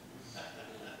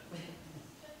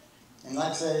 And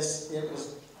like I said,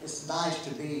 it's nice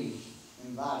to be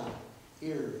invited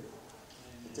here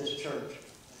at this church.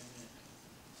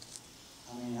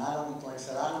 I mean, I don't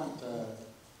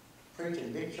preach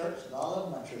in big churches, but I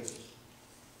love my churches.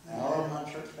 And I love my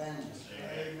church families.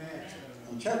 Amen.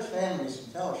 And church families and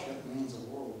fellowship means the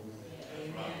world to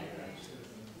me.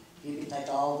 You can take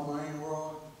all the money in the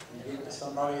world and give it to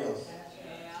somebody else.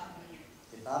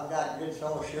 If I've got good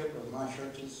fellowship with my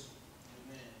churches,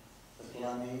 that's what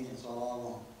I need, that's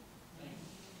all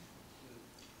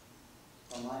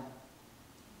I want. All right?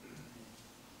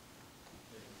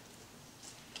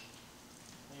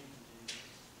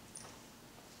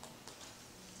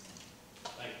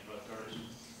 Thank you, Brother Curtis.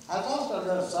 I was also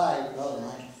going to say, Brother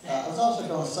Mike, I was also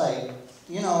going to say,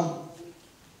 you know,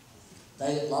 a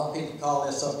lot of people call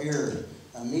this up here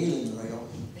a kneeling rail.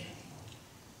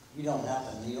 You don't have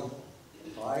to kneel,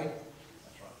 right?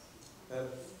 That's right. But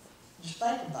just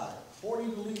think about it. Before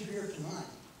you leave here tonight,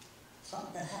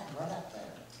 something can happen right out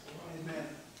there. Amen.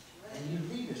 And you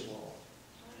leave this world.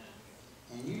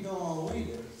 And you don't want to leave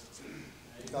it.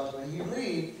 Because when you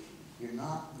leave, you're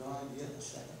not going to get a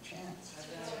second chance.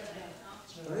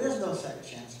 There is no second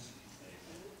chances.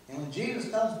 And when Jesus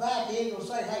comes back, he ain't going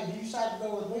to say, hey, did you decide to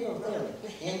go with me or with him?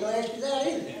 He ain't going to ask you that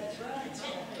either.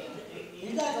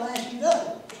 He's not going to ask you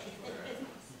nothing.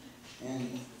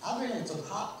 And I've been in some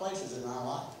hot places in my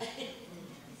life.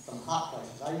 Some hot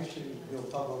places. I used to build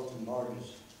tugboats and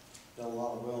barges, build a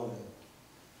lot of welding.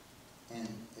 And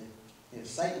if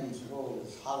Satan's world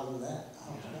is hotter than that, I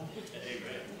don't know.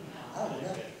 Amen. I don't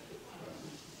know.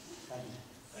 Thank you.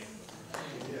 Thank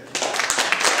you.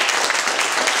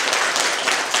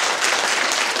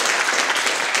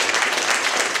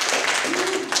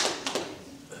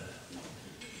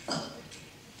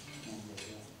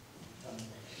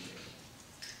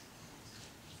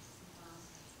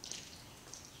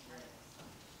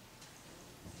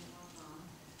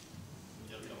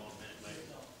 You'll come on a minute, maybe.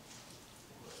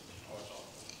 Starts off.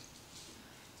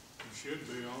 You should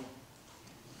be on.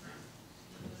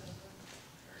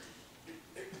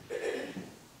 There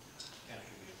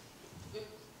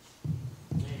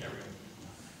we go.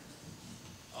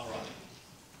 All right.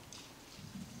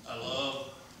 I love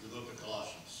the book of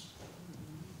Colossians.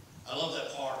 I love that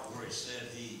part where it said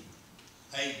he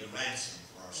paid the ransom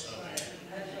for our salvation.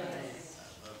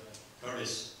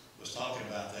 Curtis was talking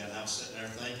about that, and I was sitting there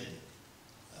thinking,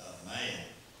 man,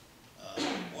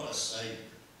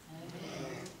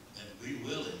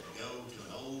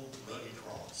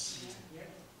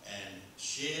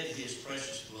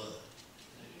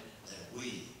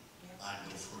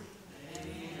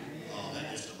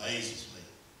 amazes me.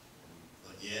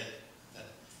 But yet,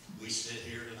 we sit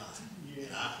here tonight,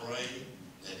 and I pray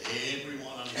that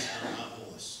everyone under the sound of my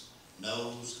voice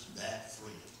knows that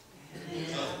freedom,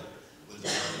 covered with the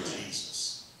blood of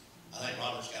Jesus. I think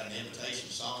Robert's got an invitation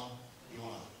song. You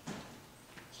want to,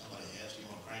 somebody else, you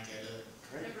want to crank that up?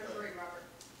 Number 3, Robert.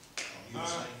 Oh, you want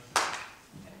to sing?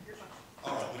 You're fine.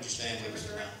 All right, would you stand with us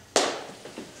tonight?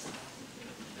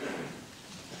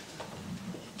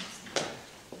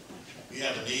 If you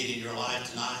have a need in your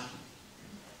life tonight,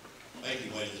 make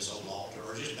your way to this old altar,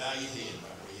 or just bow your head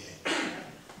right where you at.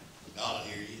 God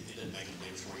will hear you. It doesn't make any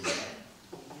difference where you at.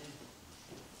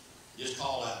 Just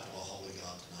call out to a holy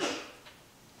God tonight.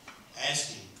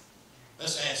 Ask Him.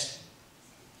 Let's ask Him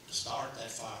to start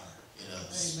that fire in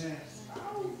us.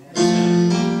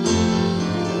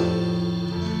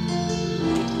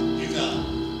 You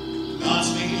come. God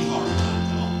speaking in your heart tonight.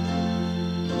 Come on.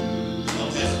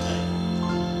 Don't hesitate.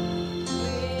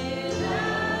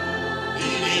 Do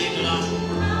you need Him tonight?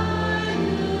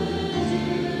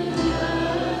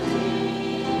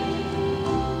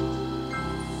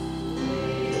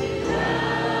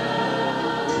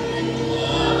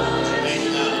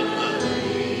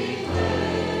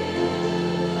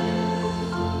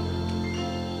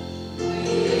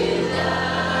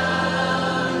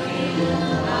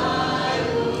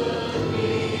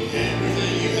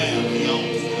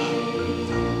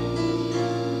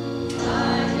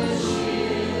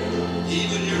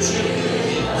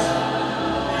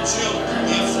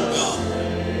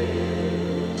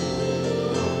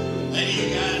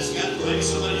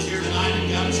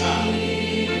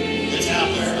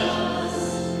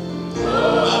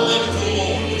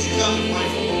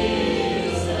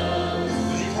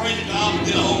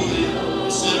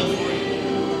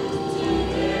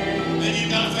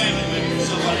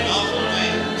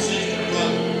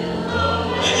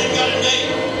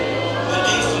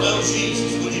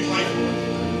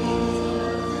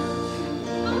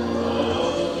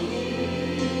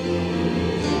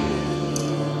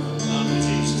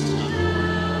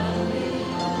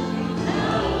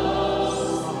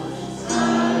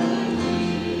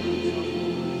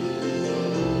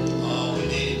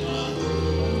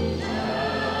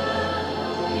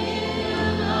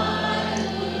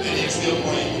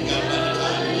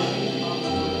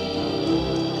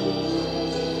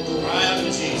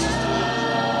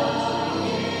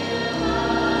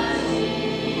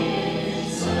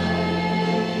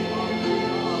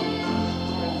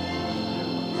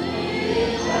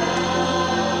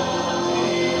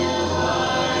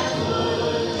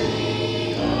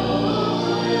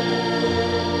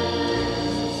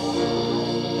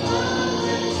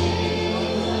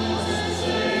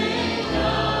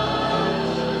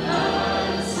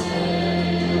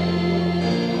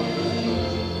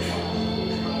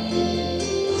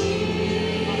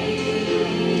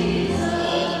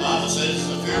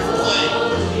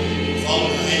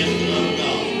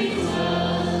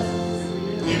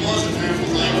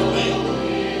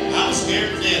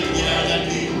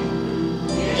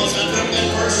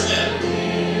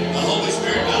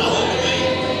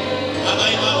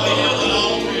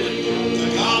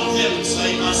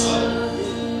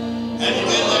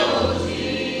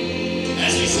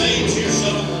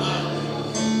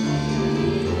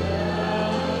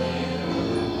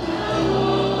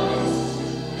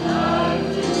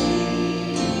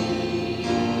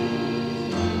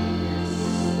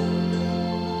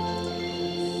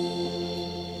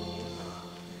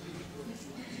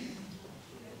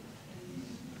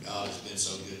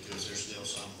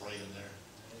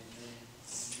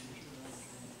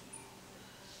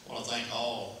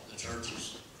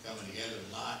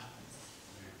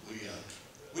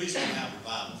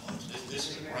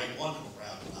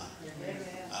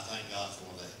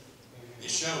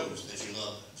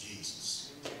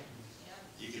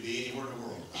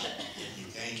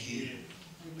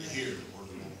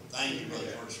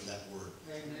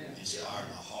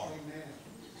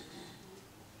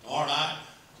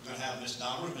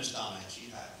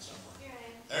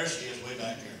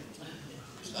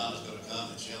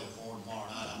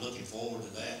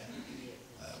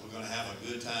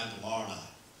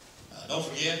 Don't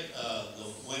forget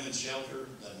the women's shelter,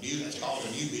 it's called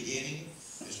A New Beginning.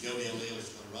 Ms. Jody O'Neill is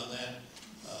going to run that.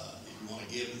 If you want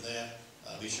to give to that,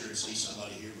 be sure to see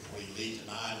somebody here before you leave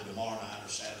tonight or tomorrow night or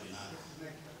Saturday night.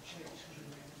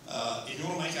 If you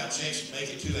want to make out checks,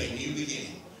 make it to A New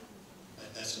Beginning.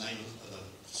 That's the name of the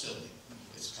facility.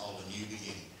 It's called A New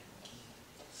Beginning.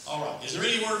 All right. Is there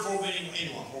any word for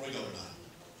anyone before we go tonight?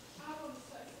 I want to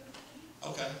say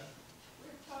something. Okay.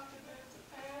 We've talked about the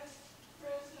past,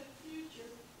 present, future,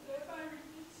 but everybody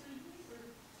needs to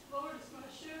remember, Lord is my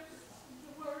shepherd.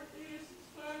 The word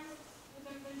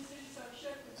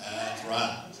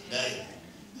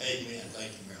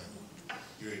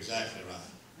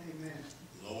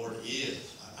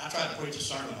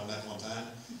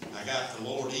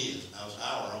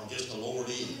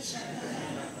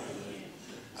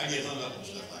I get hung up on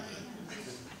stuff like that.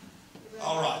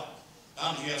 All right.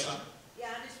 Don, do you have something?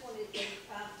 Yeah, I just wanted to,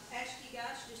 ask you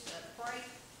guys just to pray,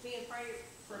 be in prayer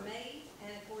for me, and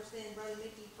of course then Brother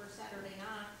Mickey for Saturday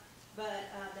night, but,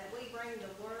 that we bring the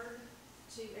word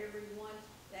to everyone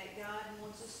that God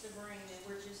wants us to bring, that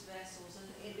we're just vessels, and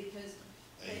because,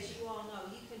 as you all know,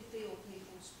 you can feel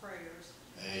people's prayers.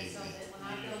 And so that when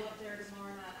I go up there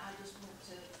tomorrow night, I just want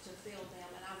to feel them,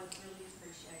 and I would really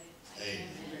appreciate it. Amen.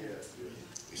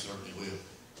 We certainly will.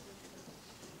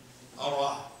 All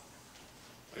right.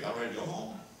 Are y'all ready to go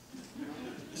home?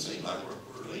 It seems like we're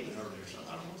leaving early or something.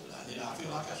 I don't know what I did. I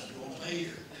feel like I should go and stay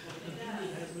here.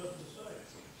 Have nothing to say.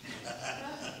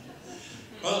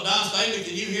 Brother Don Staley,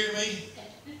 can you hear me?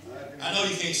 I know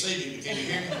you can't see me, but can you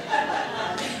hear me?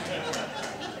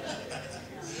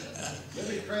 Let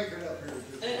me crank it up here.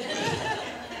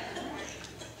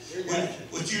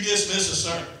 Would you dismiss us,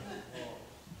 sir?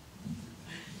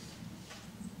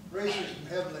 Gracious and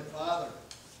Heavenly Father,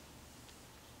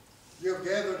 you have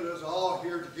gathered us all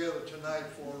here together tonight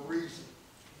for a reason.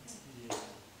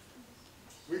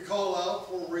 We call out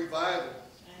for revival.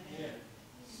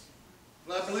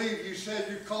 But I believe you said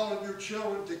you're calling your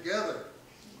children together.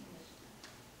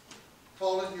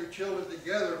 Calling your children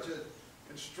together to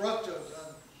instruct us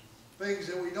on things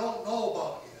that we don't know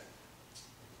about yet.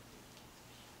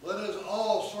 Let us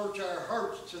all search our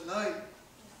hearts tonight.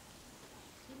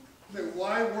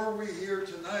 Why were we here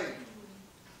tonight?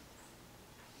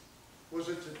 Was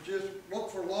it to just look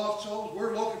for lost souls?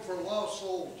 We're looking for lost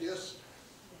souls, yes.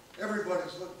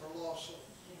 Everybody's looking for lost souls.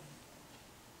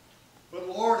 But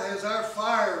Lord, has our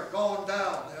fire gone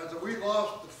down, as we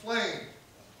lost the flame,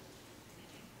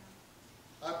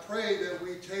 I pray that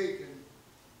we take and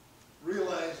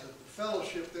realize that the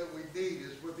fellowship that we need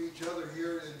is with each other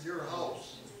here in your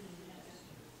house.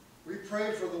 We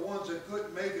pray for the ones that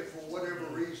couldn't make it for whatever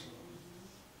reason.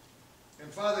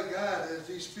 And Father God, as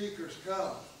these speakers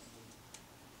come,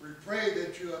 we pray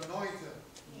that you anoint them.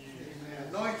 Amen.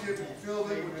 Anoint them and fill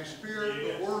them with the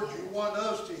Spirit, the words you want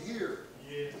us to hear.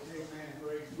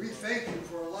 We thank you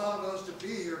for allowing us to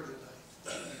be here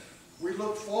tonight. We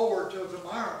look forward to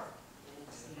tomorrow.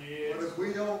 But if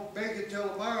we don't make it till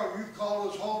tomorrow, you call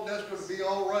us home, that's going to be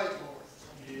all right,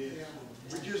 Lord.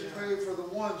 We just pray for the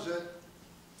ones that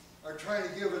are trying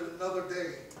to give it another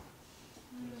day.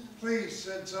 Please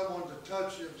send someone to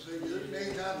touch them, say it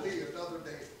may not be another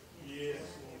day.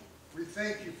 We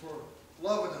thank you for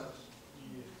loving us,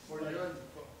 for your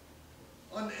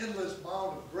unendless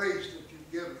amount of grace that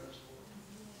you've given us.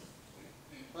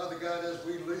 Father God, as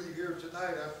we leave here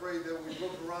tonight, I pray that we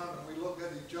look around and we look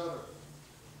at each other.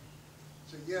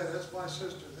 Say, yeah, that's my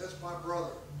sister, that's my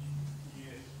brother.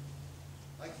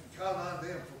 I can count on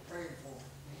them for praying for me.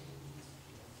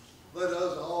 Let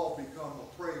us all become a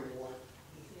prayer warrior.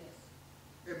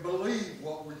 And believe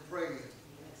what we pray in.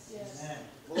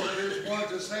 Lord, there's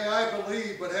ones that say, I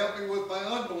believe, but help me with my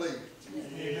unbelief.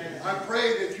 Amen. I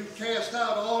pray that you cast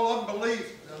out all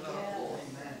unbelief in us, Lord.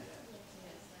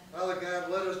 Father God,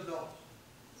 let us know.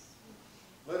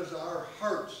 Let us, our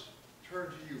hearts turn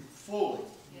to you fully.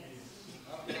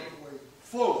 Not one way,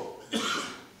 fully.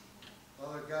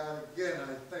 Father God, again,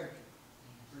 I thank you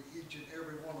for each and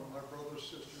every one of my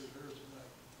brothers and sisters here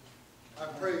tonight. I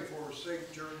pray for a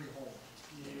safe journey home.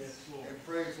 Yes, Lord. And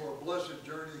pray for a blessed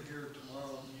journey here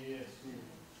tomorrow. Yes,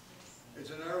 It's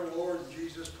in our Lord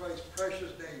Jesus Christ's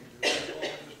precious name that we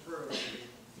offer this prayer.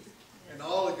 And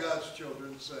all of God's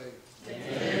children say,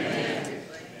 Amen.